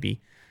 It's going to be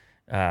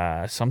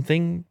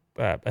some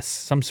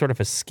sort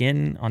of a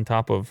skin on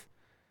top of,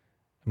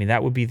 I mean,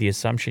 that would be the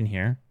assumption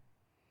here.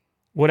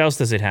 What else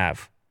does it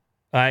have?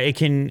 It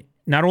can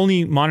not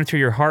only monitor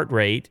your heart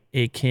rate,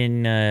 it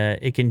can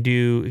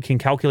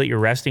calculate your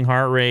resting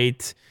heart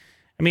rate.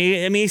 I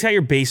mean, it's got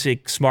your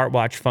basic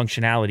smartwatch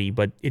functionality,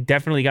 but it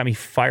definitely got me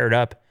fired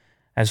up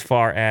as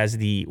far as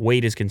the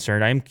weight is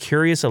concerned. I'm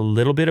curious a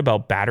little bit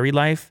about battery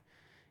life,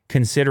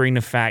 considering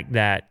the fact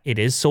that it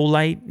is so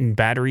light and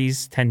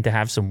batteries tend to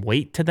have some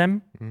weight to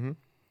them.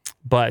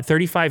 But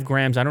 35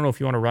 grams, I don't know if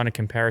you want to run a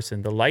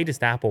comparison. The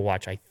lightest Apple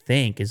Watch, I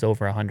think, is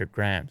over 100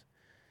 grams.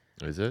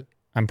 Is it?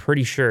 I'm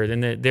pretty sure.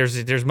 Then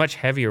there's much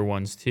heavier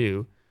ones,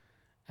 too.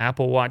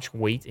 Apple Watch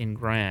weight in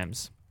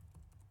grams.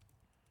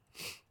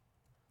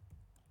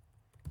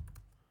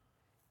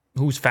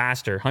 Who's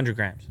faster? 100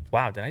 grams.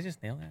 Wow, did I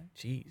just nail that?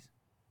 Jeez.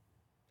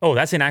 Oh,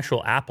 that's an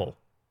actual Apple.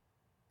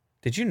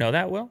 Did you know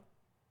that, Will?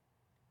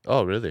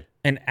 Oh, really?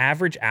 An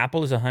average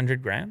Apple is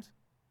 100 grams?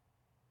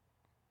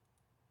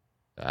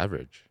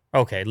 Average.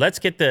 Okay, let's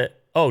get the...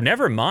 Oh,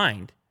 never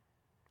mind.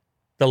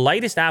 The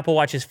lightest Apple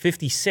Watch is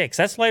 56.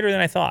 That's lighter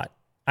than I thought.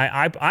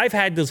 I've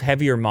had those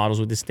heavier models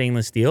with the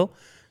stainless steel.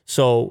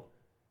 So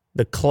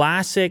the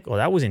classic... Oh,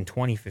 that was in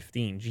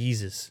 2015.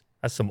 Jesus.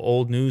 That's some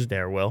old news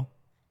there, Will.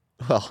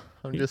 Well,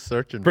 I'm just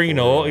searching.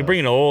 You're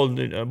bringing old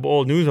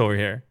news over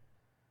here.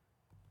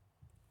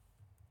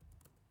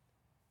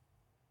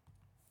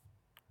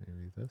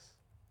 Maybe this.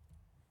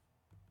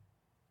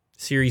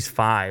 Series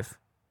 5.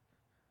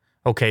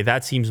 Okay,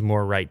 that seems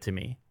more right to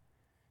me.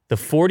 The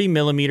 40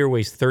 millimeter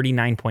weighs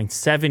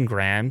 39.7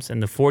 grams,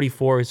 and the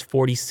 44 is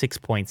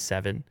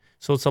 46.7.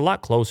 So it's a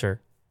lot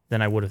closer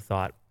than I would have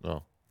thought.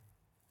 Oh.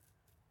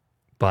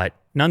 But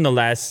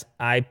nonetheless,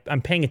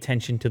 I'm paying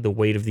attention to the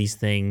weight of these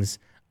things.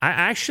 I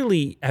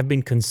actually have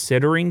been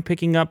considering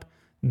picking up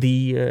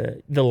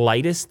the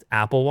lightest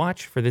Apple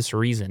Watch for this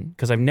reason,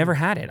 because I've never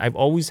had it. I've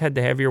always had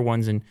the heavier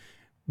ones and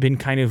been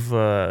kind of,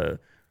 I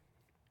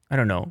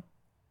don't know,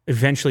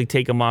 eventually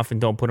take them off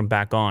and don't put them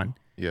back on.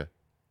 Yeah.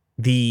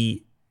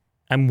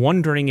 I'm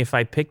wondering if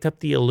I picked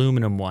up the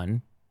aluminum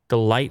one, the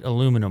light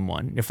aluminum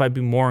one, if I'd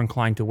be more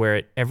inclined to wear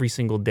it every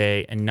single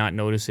day and not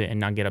notice it and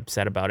not get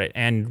upset about it.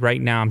 And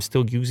right now I'm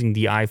still using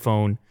the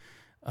iPhone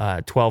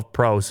 12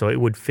 Pro, so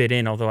it would fit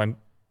in, although I'm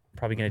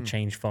probably going to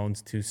change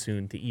phones too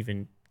soon to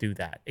even do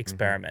that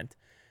experiment.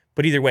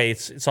 But either way,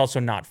 it's also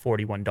not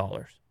 $41.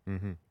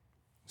 Mm-hmm.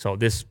 So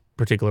this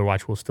particular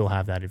watch will still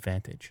have that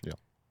advantage. Yeah.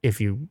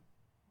 If you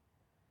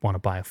want to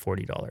buy a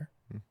 $40.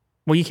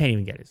 Well, you can't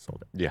even get it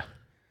sold. Yeah.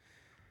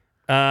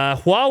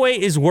 Huawei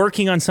is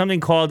working on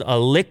something called a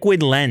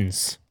liquid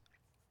lens.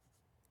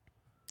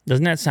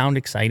 Doesn't that sound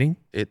exciting?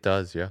 It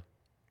does, yeah.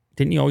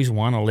 Didn't you always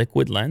want a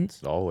liquid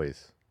lens?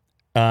 Always.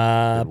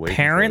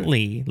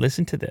 Apparently,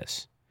 listen to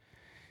this.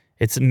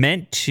 It's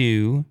meant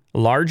to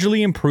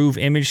largely improve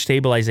image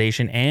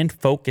stabilization and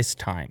focus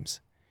times.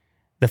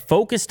 The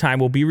focus time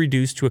will be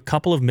reduced to a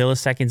couple of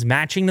milliseconds,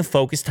 matching the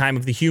focus time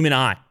of the human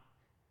eye.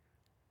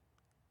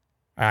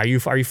 Are you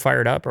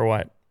fired up or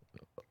what?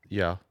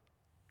 Yeah.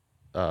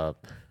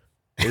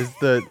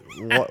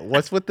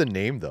 What's with the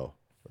name though?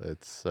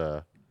 It's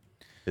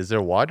is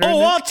there water in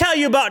it? I'll tell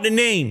you about the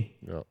name.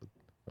 No.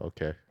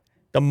 Okay.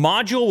 The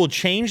module will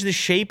change the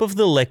shape of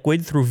the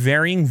liquid through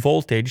varying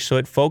voltage so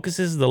it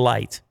focuses the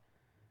light.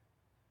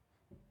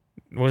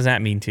 What does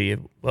that mean to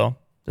you? Well,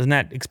 doesn't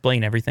that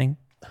explain everything?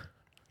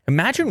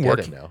 Imagine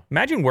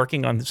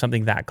working on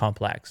something that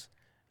complex.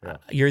 Yeah.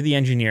 You're the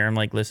engineer. I'm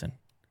like, listen,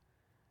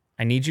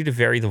 I need you to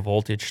vary the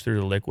voltage through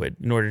the liquid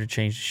in order to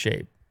change the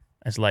shape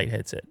as light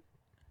hits it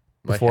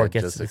before it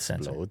gets to the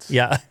sensor.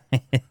 Yeah.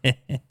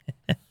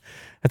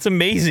 That's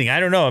amazing. I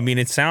don't know. I mean,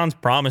 it sounds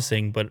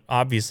promising, but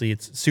obviously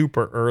it's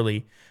super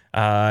early.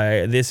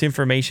 This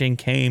information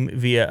came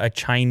via a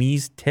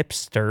Chinese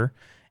tipster,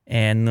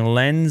 and the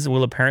lens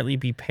will apparently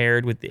be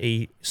paired with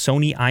a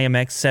Sony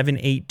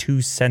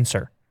IMX782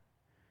 sensor,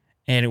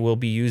 and it will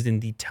be used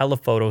in the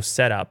telephoto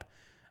setup.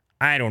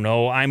 I don't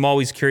know. I'm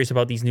always curious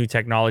about these new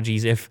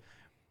technologies, if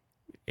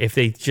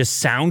they just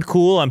sound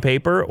cool on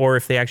paper or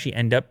if they actually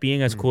end up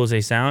being as cool as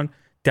they sound.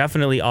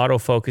 Definitely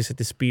autofocus at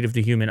the speed of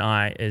the human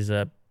eye is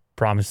a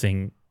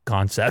promising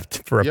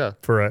concept for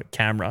a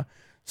camera.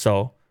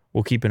 So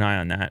we'll keep an eye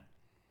on that.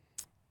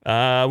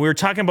 We were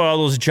talking about all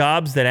those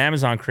jobs that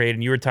Amazon created,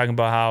 and you were talking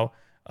about how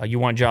you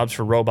want jobs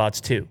for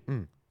robots too.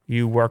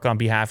 You work on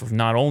behalf of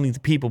not only the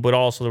people, but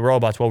also the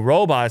robots. Well,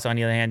 robots, on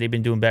the other hand, they've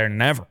been doing better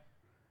than ever.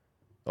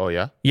 Oh,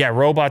 yeah? Yeah,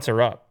 robots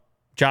are up.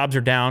 Jobs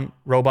are down.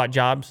 Robot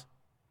jobs,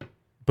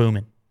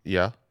 booming.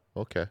 Yeah,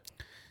 okay.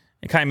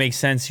 It kind of makes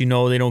sense. You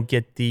know, they don't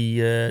get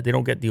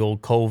the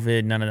old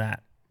COVID, none of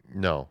that.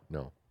 No.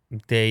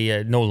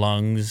 They no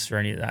lungs or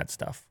any of that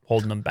stuff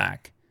holding them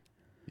back.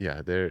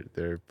 Yeah,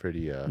 they're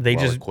pretty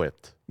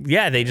equipped.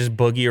 Yeah, they just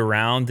boogie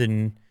around,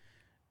 and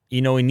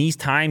you know, in these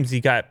times, you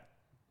got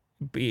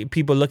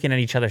people looking at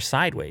each other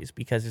sideways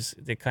because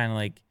they're kind of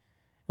like,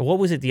 what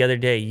was it the other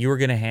day? You were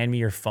gonna hand me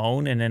your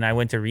phone, and then I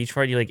went to reach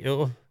for it. You're like,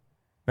 oh,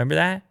 remember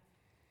that?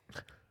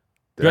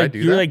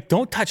 You're like,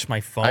 don't touch my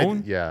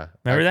phone. Remember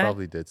that? I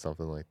probably did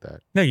something like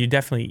that. No, you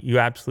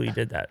absolutely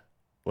did that.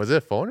 Was it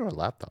a phone or a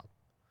laptop?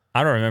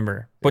 I don't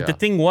remember. But the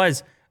thing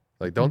was,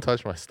 like, don't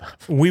touch my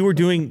stuff. We were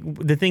doing,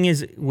 the thing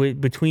is,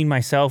 between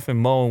myself and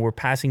Mo, we're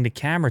passing the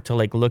camera to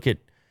like look at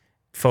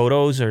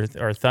photos or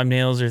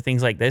thumbnails or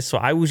things like this. So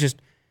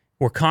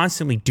we're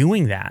constantly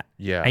doing that.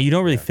 Yeah. And you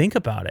don't really think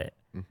about it.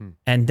 Mm-hmm.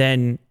 And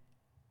then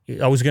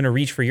I was going to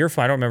reach for your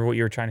phone. I don't remember what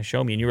you were trying to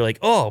show me. And you were like,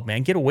 oh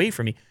man, get away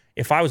from me.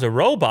 If I was a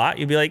robot,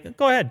 you'd be like,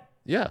 go ahead.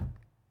 Yeah.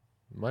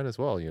 Might as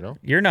well, you know?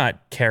 You're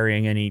not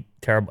carrying any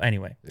terrible,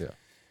 anyway. Yeah.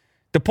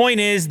 The point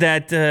is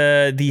that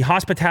the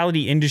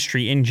hospitality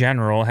industry in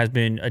general has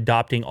been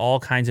adopting all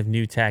kinds of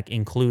new tech,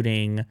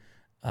 including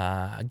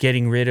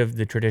getting rid of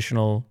the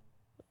traditional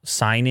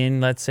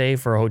sign-in, let's say,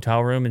 for a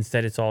hotel room.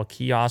 Instead, it's all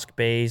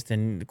kiosk-based.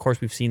 And, of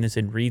course, we've seen this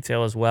in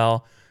retail as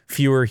well.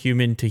 fewer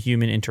human to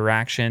human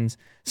interactions.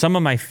 Some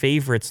of my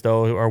favorites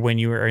though are when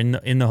you are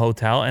in the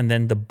hotel and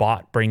then the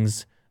bot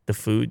brings the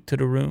food to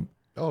the room.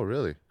 Oh,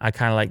 really? I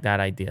kind of like that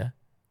idea.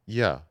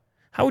 Yeah.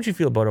 How would you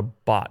feel about a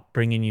bot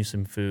bringing you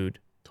some food?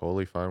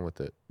 Totally fine with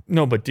it.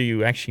 No, but do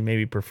you actually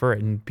maybe prefer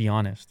it? And be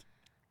honest.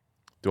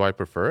 Do I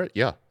prefer it?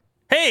 Yeah.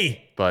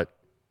 Hey, But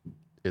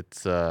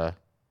it's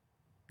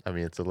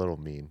it's a little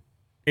mean.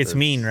 it's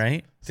mean,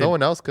 right?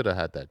 Someone else could have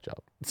had that job.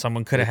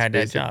 Someone could have had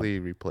that job. Basically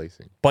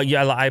replacing. But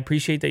yeah, I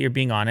appreciate that you're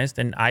being honest,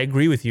 and I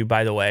agree with you.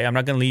 By the way, I'm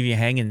not going to leave you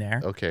hanging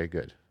there. Okay,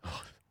 good.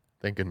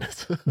 Thank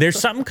goodness. There's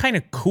something kind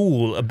of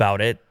cool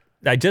about it.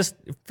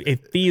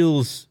 It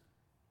feels,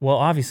 well,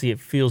 obviously it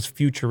feels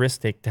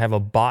futuristic to have a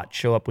bot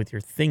show up with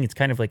your thing. It's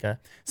kind of like a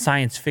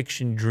science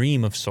fiction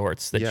dream of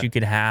sorts that Yeah. you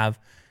could have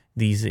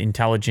these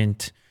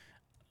intelligent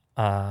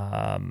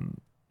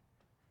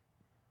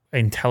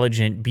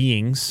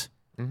beings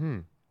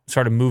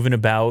sort of moving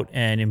about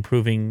and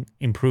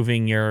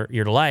improving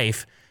your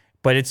life.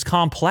 But it's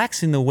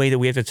complex in the way that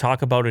we have to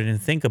talk about it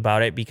and think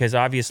about it, because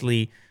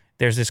obviously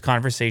there's this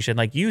conversation,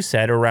 like you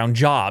said, around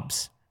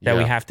jobs that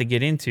we Yeah. have to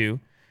get into.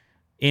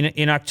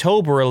 In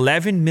October,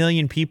 11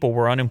 million people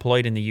were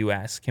unemployed in the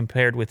U.S.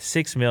 compared with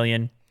 6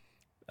 million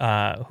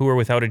who were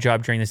without a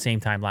job during the same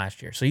time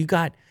last year. So you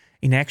got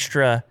an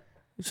extra,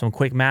 some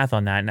quick math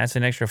on that, and that's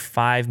an extra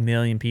 5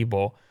 million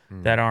people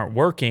that aren't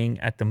working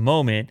at the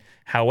moment.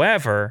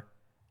 However,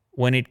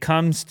 when it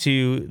comes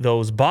to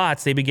those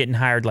bots, they've been getting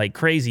hired like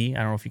crazy. I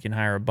don't know if you can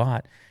hire a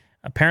bot.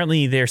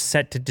 Apparently, they're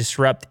set to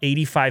disrupt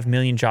 85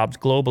 million jobs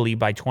globally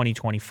by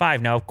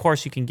 2025. Now, of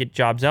course, you can get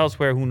jobs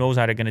elsewhere. Who knows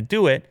how they're going to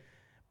do it?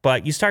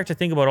 But you start to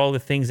think about all the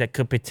things that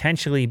could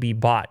potentially be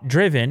bot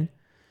driven.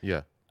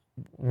 Yeah.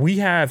 We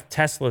have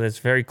Tesla that's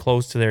very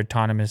close to their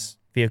autonomous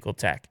vehicle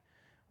tech,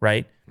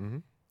 right?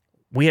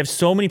 We have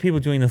so many people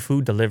doing the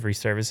food delivery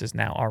services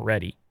now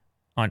already.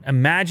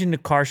 Imagine the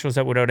car shows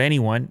up without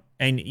anyone,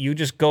 and you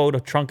just go, the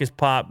trunk is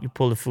popped, you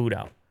pull the food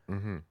out.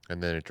 And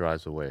then it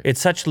drives away.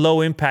 It's such low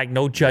impact,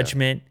 no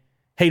judgment.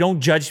 Hey, don't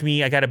judge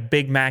me. I got a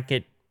Big Mac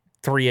at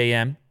 3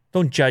 a.m.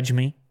 Don't judge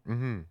me.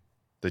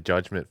 The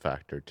judgment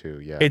factor too.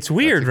 Yeah. It's That's a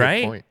weird, good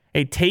right? point.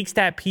 It takes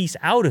that piece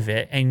out of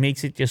it and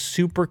makes it just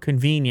super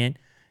convenient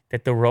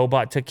that the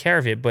robot took care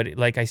of it. But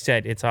like I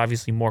said, it's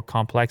obviously more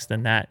complex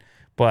than that.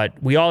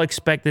 But we all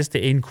expect this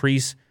to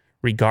increase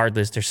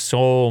regardless. There's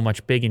so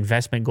much big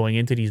investment going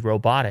into these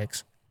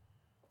robotics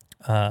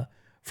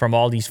from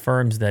all these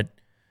firms that,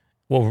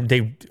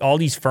 all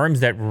these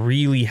firms that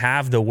really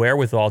have the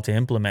wherewithal to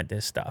implement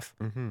this stuff.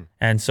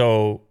 And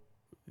so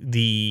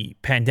the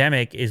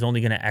pandemic is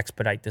only going to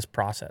expedite this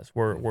process.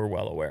 We're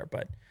well aware,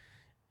 but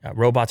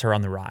robots are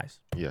on the rise.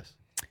 Yes.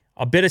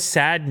 A bit of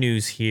sad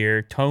news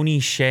here. Tony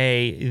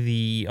Hsieh,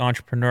 the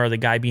entrepreneur, the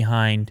guy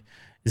behind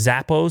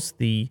Zappos,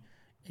 the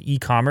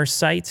e-commerce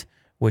site,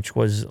 which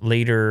was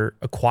later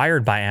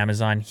acquired by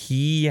Amazon,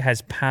 he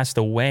has passed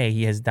away.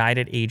 He has died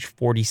at age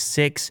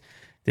 46.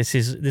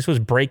 This was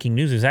breaking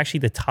news. It was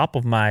actually the top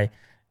of my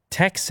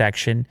tech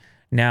section.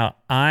 Now,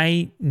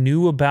 I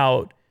knew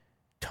about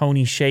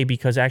Tony Hsieh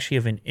because actually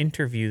of an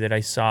interview that I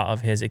saw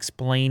of his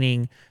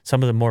explaining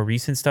some of the more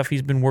recent stuff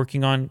he's been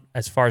working on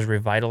as far as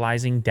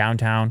revitalizing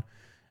downtown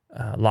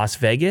Las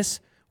Vegas,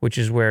 which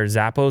is where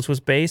Zappos was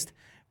based.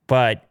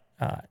 But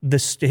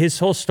his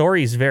whole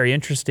story is very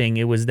interesting.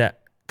 It was that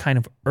kind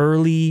of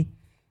early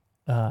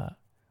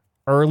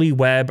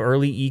web,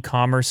 early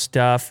e-commerce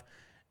stuff.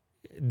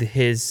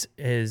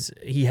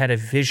 He had a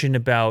vision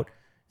about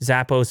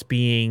Zappos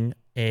being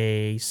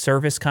a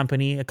service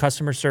company, a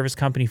customer service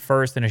company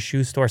first, and a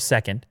shoe store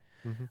second,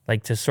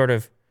 like to sort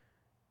of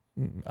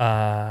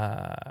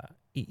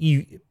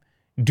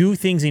do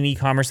things in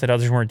e-commerce that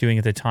others weren't doing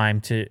at the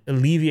time to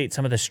alleviate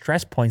some of the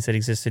stress points that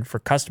existed for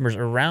customers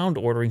around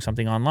ordering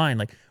something online,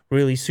 like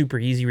really super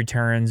easy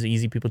returns,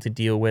 easy people to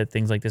deal with,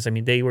 things like this. I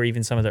mean, they were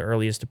even some of the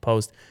earliest to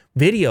post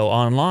video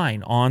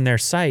online on their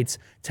sites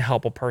to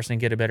help a person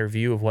get a better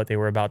view of what they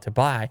were about to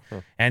buy.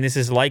 And this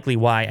is likely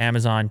why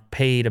Amazon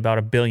paid about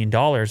 $1 billion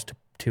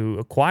to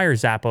acquire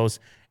Zappos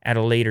at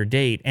a later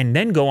date, and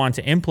then go on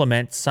to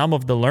implement some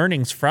of the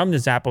learnings from the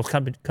Zappos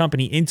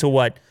company into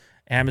what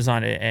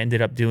Amazon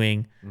ended up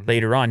doing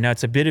later on. Now,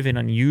 it's a bit of an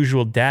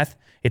unusual death.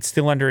 It's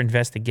still under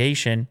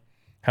investigation.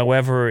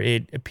 However,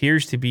 it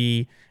appears to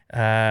be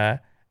a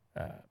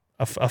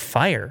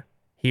fire.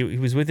 He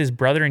was with his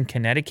brother in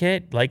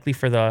Connecticut, likely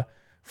for the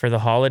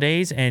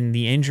holidays, and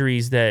the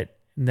injuries that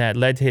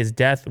led to his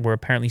death were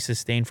apparently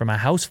sustained from a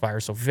house fire.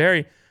 So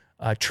very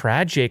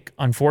tragic,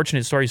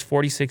 unfortunate story. He's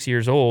 46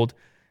 years old.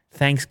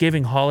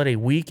 Thanksgiving holiday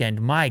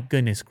weekend. My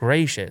goodness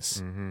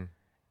gracious.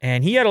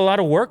 And he had a lot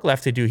of work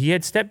left to do. He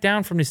had stepped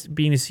down from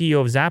being the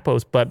CEO of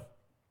Zappos, but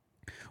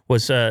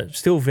was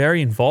still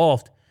very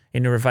involved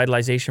in the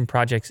revitalization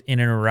projects in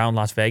and around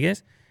Las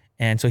Vegas.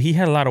 And so he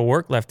had a lot of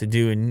work left to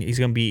do, and he's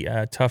going to be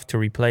tough to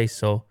replace.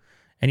 So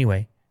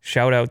anyway,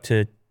 shout out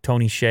to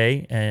Tony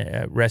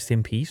Hsieh. Rest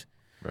in peace.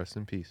 Rest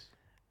in peace.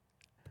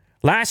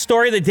 Last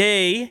story of the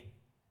day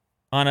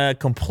on a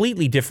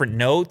completely different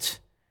note.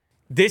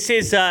 This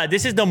is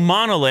the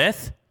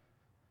monolith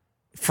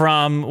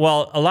a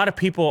lot of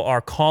people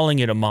are calling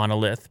it a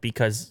monolith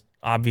because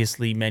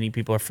obviously many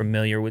people are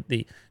familiar with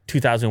the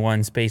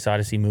 2001 Space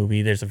Odyssey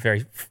movie. There's a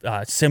very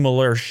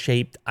similar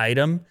shaped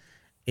item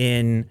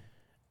in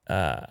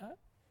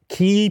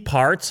key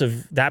parts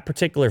of that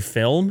particular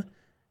film.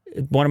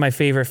 One of my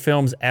favorite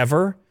films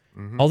ever.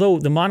 Although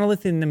the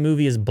monolith in the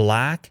movie is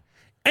black.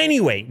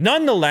 Anyway,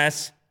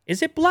 nonetheless,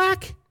 is it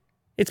black?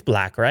 It's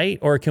black, right?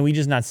 Or can we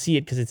just not see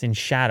it because it's in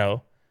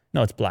shadow?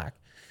 No, it's black.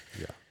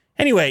 Yeah.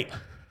 Anyway,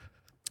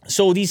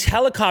 so these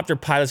helicopter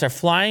pilots are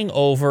flying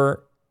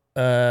over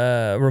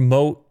a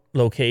remote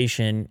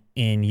location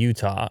in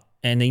Utah,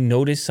 and they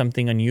notice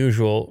something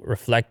unusual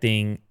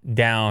reflecting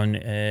down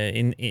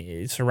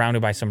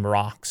surrounded by some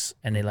rocks.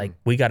 And they're like,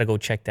 we got to go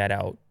check that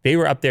out. They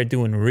were up there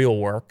doing real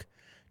work,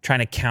 trying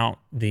to count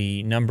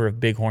the number of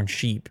bighorn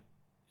sheep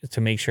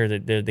to make sure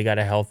that they got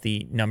a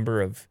healthy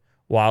number of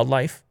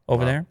wildlife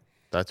over there.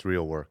 That's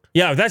real work.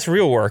 Yeah, that's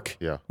real work.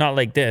 Yeah. Not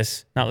like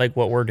this, not like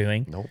what we're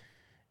doing. Nope.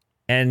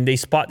 And they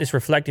spot this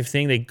reflective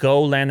thing. They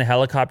go land the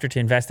helicopter to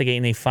investigate,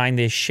 and they find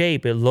this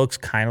shape. It looks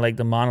kind of like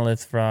the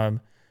monolith from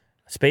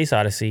Space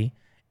Odyssey.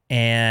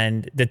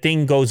 And the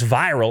thing goes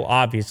viral,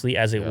 obviously,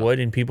 as it would.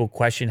 And people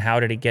question, how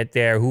did it get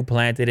there? Who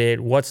planted it?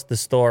 What's the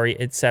story?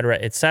 Et cetera,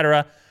 et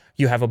cetera.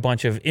 You have a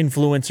bunch of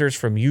influencers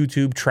from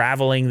YouTube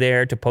traveling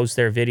there to post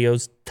their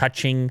videos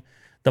touching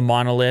the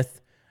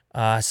monolith.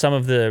 Some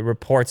of the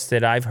reports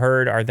that I've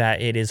heard are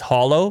that it is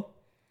hollow.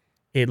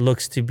 It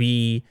looks to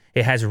be,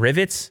 it has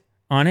rivets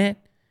on it,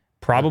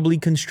 probably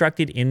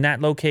constructed in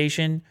that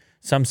location.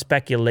 Some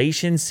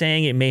speculation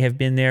saying it may have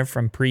been there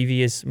from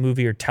previous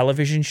movie or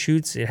television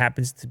shoots. It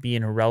happens to be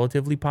in a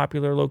relatively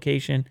popular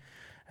location.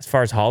 As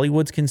far as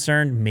Hollywood's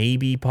concerned,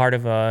 maybe part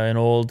of an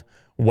old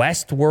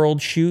Westworld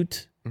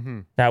shoot.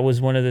 That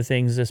was one of the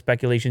things, the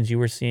speculations you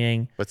were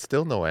seeing. But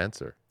still no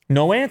answer.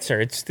 No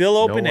answer. It's still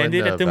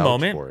open-ended at the vouched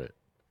moment. for it.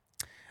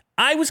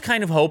 I was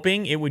kind of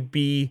hoping it would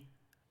be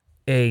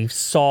a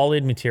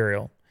solid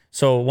material.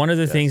 So one of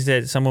the things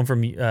that someone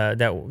from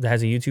that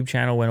has a YouTube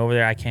channel went over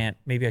there.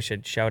 Maybe I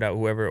should shout out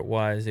whoever it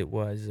was. It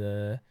was,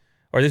 or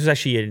this was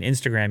actually an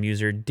Instagram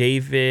user,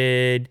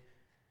 David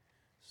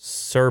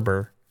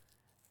Serber.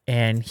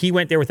 And he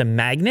went there with a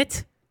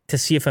magnet to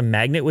see if a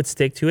magnet would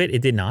stick to it.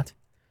 It did not.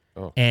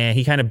 Oh. And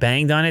he kind of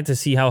banged on it to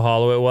see how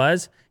hollow it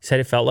was. He said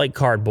it felt like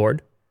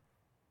cardboard.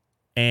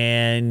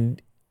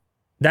 And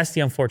that's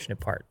the unfortunate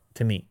part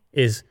to me,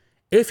 is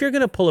if you're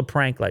going to pull a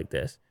prank like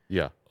this,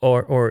 Yeah.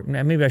 or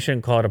maybe I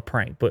shouldn't call it a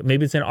prank, but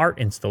maybe it's an art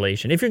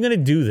installation. If you're going to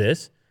do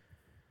this,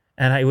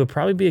 and it would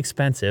probably be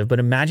expensive, but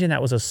imagine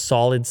that was a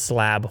solid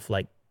slab of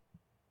like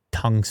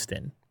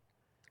tungsten.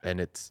 And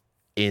it's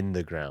in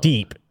the ground.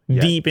 Deep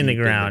in the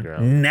ground.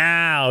 ground.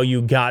 Now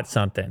you got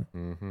something.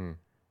 Mm-hmm.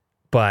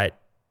 But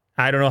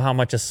I don't know how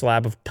much a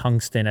slab of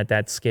tungsten at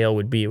that scale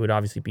would be. It would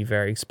obviously be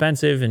very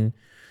expensive, and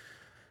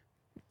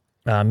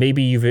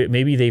maybe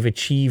they've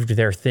achieved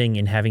their thing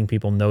in having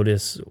people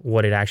notice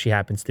what it actually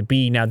happens to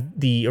be. Now,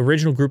 the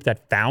original group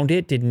that found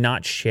it did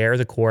not share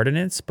the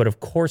coordinates, but of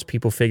course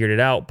people figured it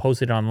out,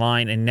 posted it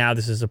online, and now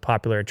this is a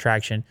popular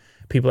attraction.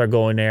 People are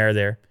going there.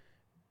 They're,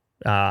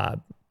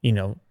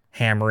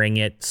 hammering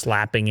it,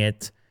 slapping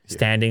it,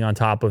 standing on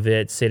top of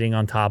it, sitting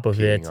on top of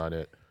Peeing it. on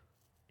it.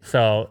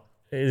 So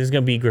there's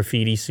going to be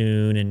graffiti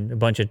soon and a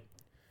bunch of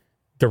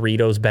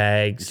Doritos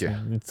bags. Yeah.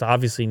 It's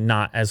obviously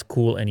not as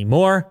cool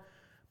anymore,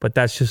 but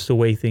that's just the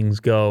way things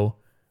go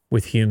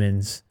with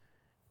humans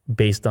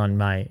based on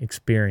my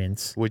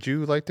experience. Would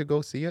you like to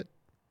go see it?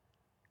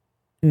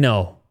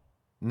 No.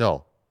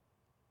 No.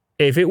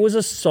 If it was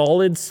a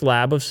solid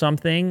slab of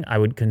something, I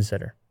would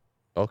consider.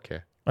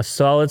 Okay. A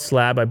solid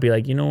slab, I'd be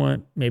like, you know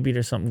what? Maybe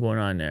there's something going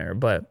on there.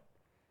 But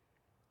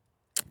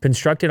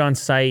constructed on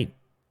site,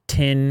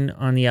 tin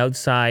on the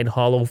outside,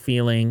 hollow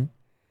feeling,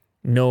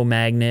 no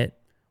magnet.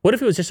 What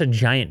if it was just a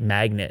giant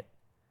magnet?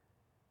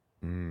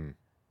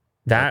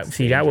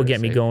 That would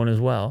get me going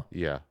as well.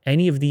 Yeah.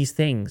 Any of these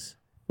things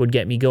would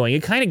get me going.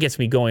 It kind of gets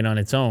me going on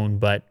its own,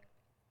 but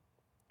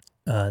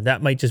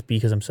that might just be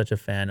because I'm such a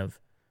fan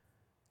of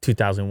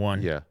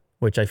 2001, Yeah.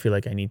 which I feel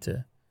like I need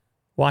to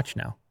watch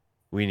now.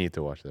 We need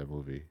to watch that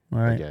movie All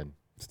right. again.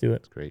 Let's do it.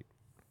 It's great.